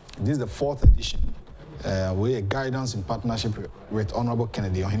Mebuno. This is the 4th edition. We a guidance in partnership with Honorable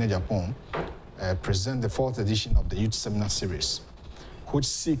Kennedy Agyapong present the 4th edition of the Youth Seminar Series, which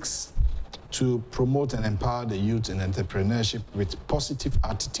seeks to promote and empower the youth in entrepreneurship with positive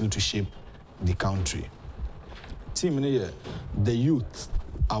attitude to shape the country. Team in here, the youth,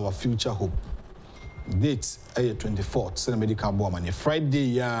 our future hope. Date 24th, Medical Boamani.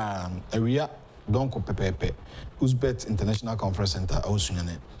 Friday, area Donko Pepe, Uzbek International Conference Center,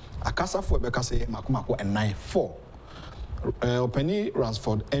 Osunyane. Akasa for Bekase Makumako and 9-4. Openi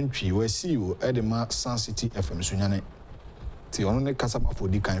Ransford entry where see you Edema Sun City FM Sunyane. The only Kasama for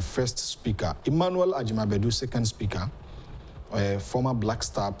the kind first speaker, Emmanuel Ajimabedu, second speaker, former Black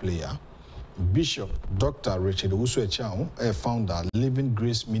Star player, Bishop Dr. Richard Usuechao, founder, Living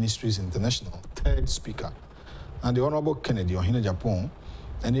Grace Ministries International, third speaker, and the Honorable Kennedy Agyapong,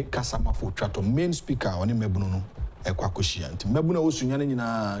 and the Kasama for Trato, main speaker, on the Mebuno, Ekwakushi, and Mebuno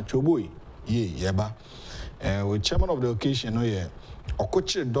Usunyana Choboi, yeba. With chairman of the occasion,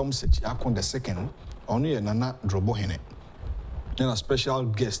 Okoche Dom Sechi Akon the second, only Nana Drobohene. Then a special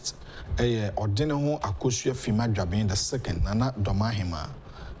guest, Ordinaho Akosia Fima Jabin the second, Nana Domahima.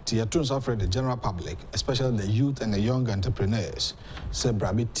 Tiatun Safred, the general public, especially the youth and the young entrepreneurs, say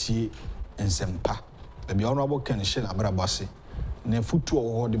Brabiti and Sempa. The Honorable Shilla Brabasi, Nefutu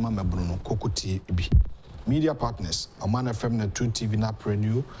Award Mama Bruno, Kokoti Ibi. Media partners, Oman FM, True TV, Nap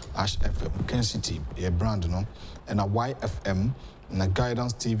Radio, Ash FM, Kencity, a brand, no, and a YFM, na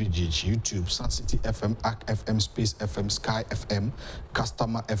Guidance TV GH, YouTube, Sun City FM, AC FM, Space FM, Sky FM,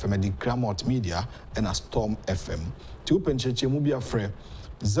 Customer FM, and the Gramot Media, and a Storm FM. To open cheche mubia fre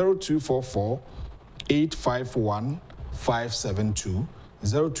 0244 851 572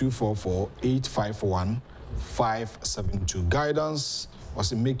 0244 851 572. Guidance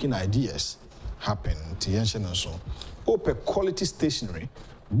was in making ideas happen. So, open quality stationery,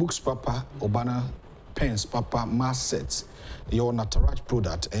 books, papa, Obana, pens, papa, mass sets. Your Unauthorized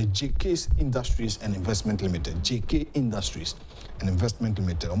product, JK Industries and Investment Limited. JK Industries and Investment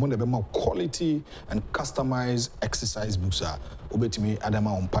Limited. Among the more quality and customized exercise books are obetimi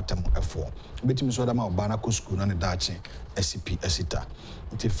adama on pattern F4. Obetimi so adama obana ko school na ne dachi SCP esita.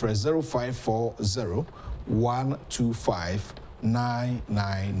 It is 0540 125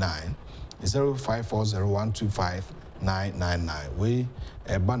 999. 0540 125 999. We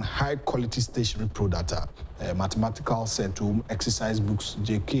ban high quality stationery product, mathematical set to exercise books,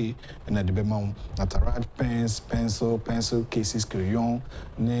 JK, and the Bemau, Unauthorized pens, pencil cases, crayon,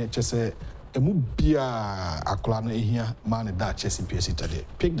 ne chese emubia aklano here, man that SCP today.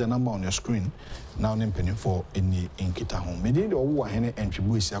 Pick the number on your screen now, name penny for any inkita home. Medin the Owa Hene entry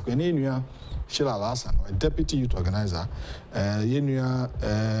buisi, Shilla Alhassan, a deputy youth organizer,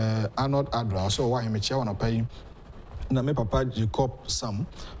 Unauthorized, so why him a chair on pay. Na me papa Jacob Sam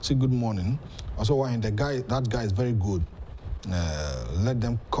say good morning. Also why that guy is very good. Let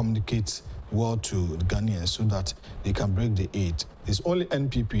them communicate well to the Ghanaians so that they can break the aid. It's only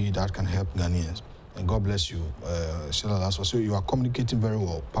NPP that can help Ghanaians. And God bless you, Shilla. So you are communicating very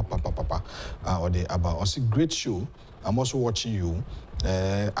well, papa. Or the about also great show. I'm also watching you.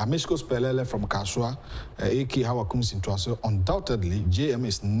 Amisko Spelele from Kaswa, AK Hawakum Sintuaso. Undoubtedly, JM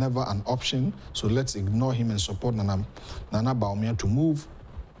is never an option, so let's ignore him and support Nana Baumia to move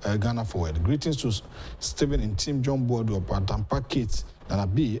Ghana forward. Greetings to Stephen and Team John Boadu, Tampa Kate, Nana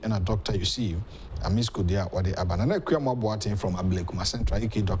B, and a doctor you see. Amisko Dia or the Abanana Kuyama Boating from Ablekuma Central,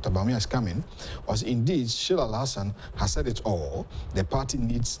 AK Dr. Baumia is coming. Was indeed Shilla Alhassan has said it all. The party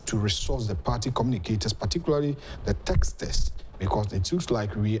needs to resource the party communicators, particularly the texters, because it looks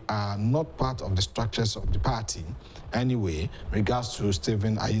like we are not part of the structures of the party. Anyway, regards to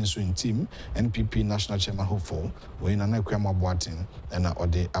Stephen Ayinsu in team, NPP National Chairman hopeful, we in an Ekwema Boating, and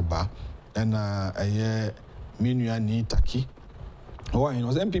Ode Abba, and Minua Ni Taki. Why?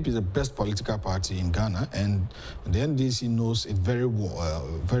 Well, NPP is the best political party in Ghana, and the NDC knows it very well,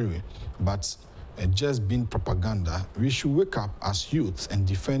 but just being propaganda. We should wake up as youth and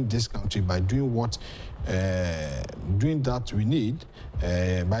defend this country by doing what, doing that we need.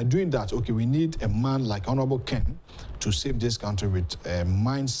 By doing that, okay, we need a man like Honorable Ken to save this country with a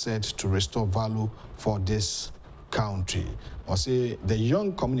mindset to restore value for this country. Or say the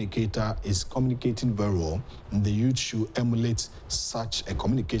young communicator is communicating very well, and the youth should emulate such a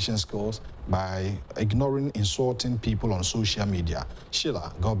communication skills by ignoring insulting people on social media.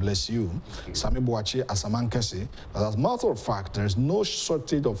 Shilla, God bless you. Sami Boachi Asamankese, as a matter of fact, there is no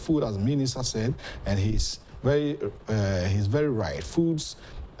shortage of food, as the minister said, and he's very right. Foods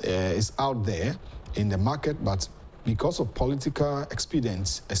is out there in the market, but because of political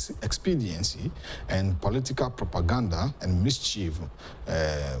expediency and political propaganda and mischief,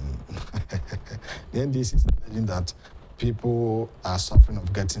 the NDC is alleging that people are suffering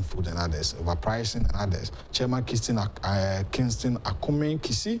of getting food and others, overpricing and others. Chairman Kingston Akume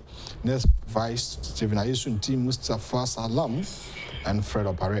Kisi, next Vice Stephen Ayinsu team Mustafa Salam, and Fred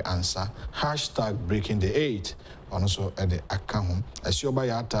Opare answer. #breaking the aid. And also at the account. As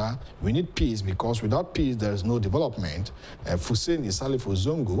Yobayata, we need peace because without peace there is no development. Fuseni Salifu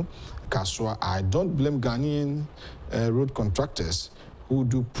Zungu, Kaswa, I don't blame Ghanaian road contractors who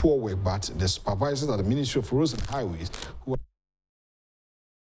do poor work, but the supervisors at the Ministry of Roads and Highways who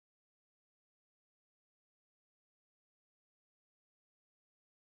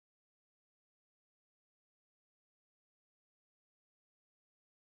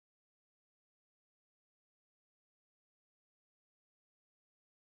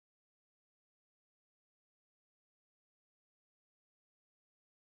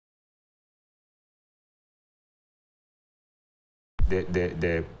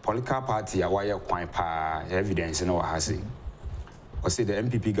the political party are quite evidence in our house. I say the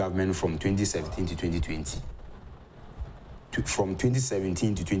MPP government from 2017 to 2020. From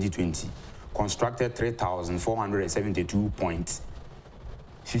 2017 to 2020, constructed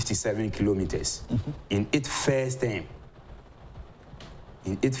 3,472.57 kilometers in its first term.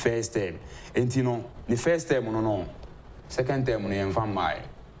 And you know, the first term, no. Second term, no, from my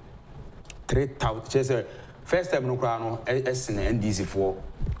 3,000. First time no crown SN NDC for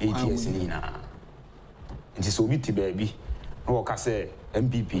 8 years in Nina. And it's so bitty baby. no ka say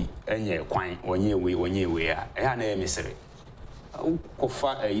MPP enye kwan onye we a e ha na e mesere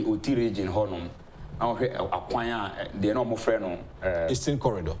kofa oti region honom na wo hwe akwan a de na mo frɛ no Eastern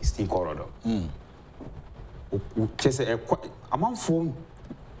Corridor kese amanfo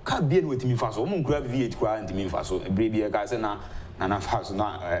ka bie no wetimi fa so mo nkura V8 kwa ntimi fa so ebrebie ka se na fa so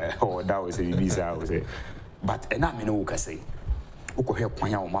na da wo se bibisa wo se but na me no wo ka say wo ko hwe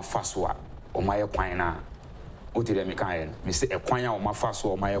kwan a wo ma fa so a o ma ye kwan na o ti de me kan ye me say kwan a wo ma fa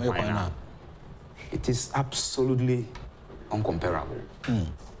so o ma ye kwan na it is absolutely uncomparable.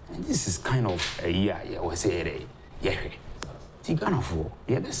 And this is kind of a year we say yeah ti Ghana for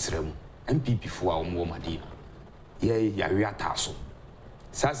ye be srem MPP for a mo Madina ye ya wi ataso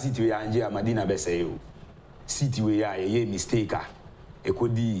sa city we anje Madina be say o city we ya ye mistake a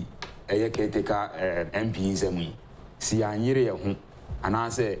ekodi ye keteka MP nsemu si anyere ye ho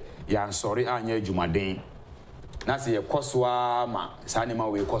ana say ya nsori anya adwumaden na say ye kosoa ma sa ne ma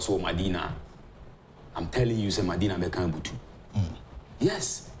we koso Madina. I'm telling you, say Madina be kan butu.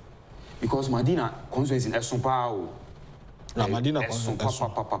 Yes, because Madina constituency in Esumpa. Na Madina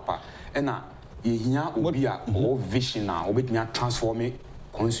papa. And na ye hiya obi a o vision na obetimi transform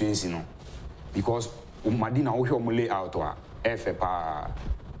constituency no. Because Madina wo hwe o layout a efe pa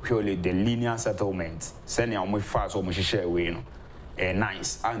purely the linear settlement. Send ya o fa so mo hihye we no.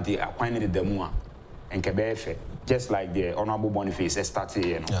 Nice and the acquired the mu a enke be efe just like the honorable Boniface started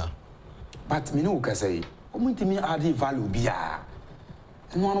here no. Yeah. But me no ka say o muntimi add value bia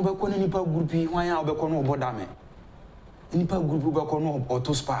no no be ko nipa group yi wan ya be ko no boda me nipa group be ko no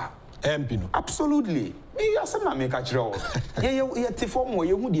autospa MP no absolutely me asem na me ka kire o ye te form o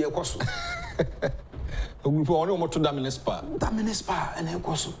ye hu de ekoso o group o no mo to da municipal and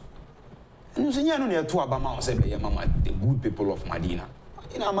ekoso enu se nya no na to abama o se be ye mama the good people of Madina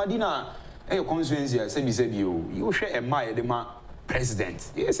Madina constituency say bi o you hwe e ma ye de ma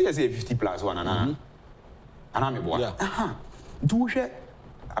president yes 50 plus 1 ana me boa do hwe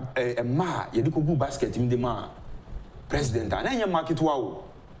e ma ye de ko gu basket mi de ma president ana nya market wa o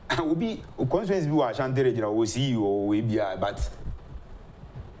obi constituency bi wa chantere gira o CEO we bia but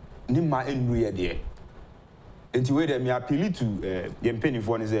ni ma enu ye de enti we dem me appeal to the penny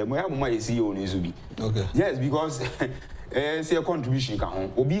for ne say mo ya mo ma CEO ni so bi okay yes because say a contribution ka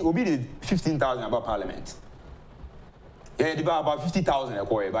hon obi de 15,000 about parliament. Yeah, about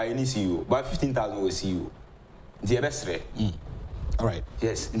 50,000 by any CEO, about 15,000 was CEO. The best rate. All right.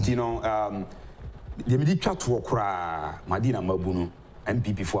 Yes, you know, the medical to okra Madina Mabuno,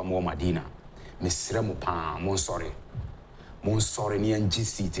 MPP for more Madina. Miss Remopa, mon sorry ni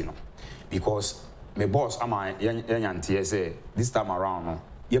NGC no. Because my boss ama yan say this time around no,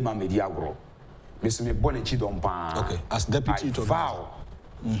 ye ma media grow. Miss me bonnechi don pa. Okay, as deputy to vow.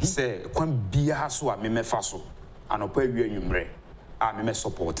 Say kwan bia so a me mefa so. Anopa wi anwumre a me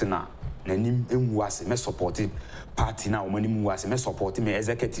support na nanim emu ase me support party na omani mu ase me support me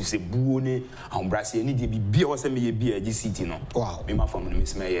executive se buo ne ambrase ani de bibia wo se me ye bia GCT no wow me ma fam no me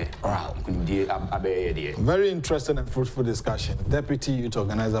se me ye kunde abaye de very interesting and fruitful discussion. Deputy Youth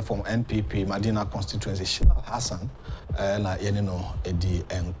Organizer from NPP Madina constituency Shilla Alhassan na yene no edi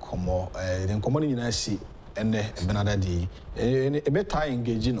enkomo ni nyina si ene benada di e beta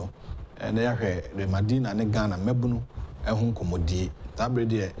engage no na ya hwe the Madina ne Ghana mabunu ehun komodi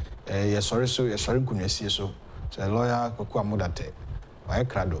tabrede ye sorry nkunwasie so lawyer Koku Amodate why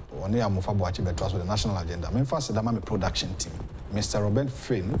crado one ya mofa bo achi beto so the national agenda me fa se da ma production team Mr. Robert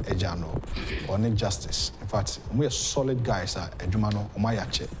Finn Ejano on justice in fact we are solid guys adwuma no o ma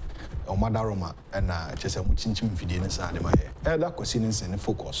yache o ma daroma na chese mu chinchim video ne sa de ma he da kwesi ne nsen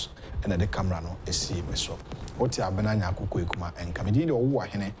focus na the camera no esi me so oti abena nya akoko ekuma enkamedi de owo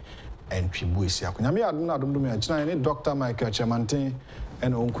ahene entwibu esi akonyame adom ya china ne Dr. Michael Chamantin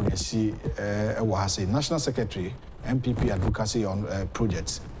and onkunesi ewo hase National Secretary MPP Advocacy on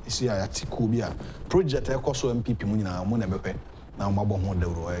projects isi ayatiku bia project ekoso MPP mu nyina mo na bepɛ na mabɔ ho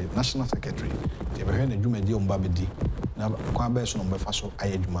dawro National Secretary te behwe na dwumadi omba bedi na kwa ba so no befa so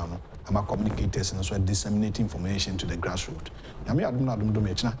ayadwuma no ama communicators and so disseminate information to the grassroots nyame adom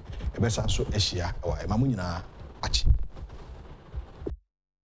ya china ebesa so ehia wa ema mu nyina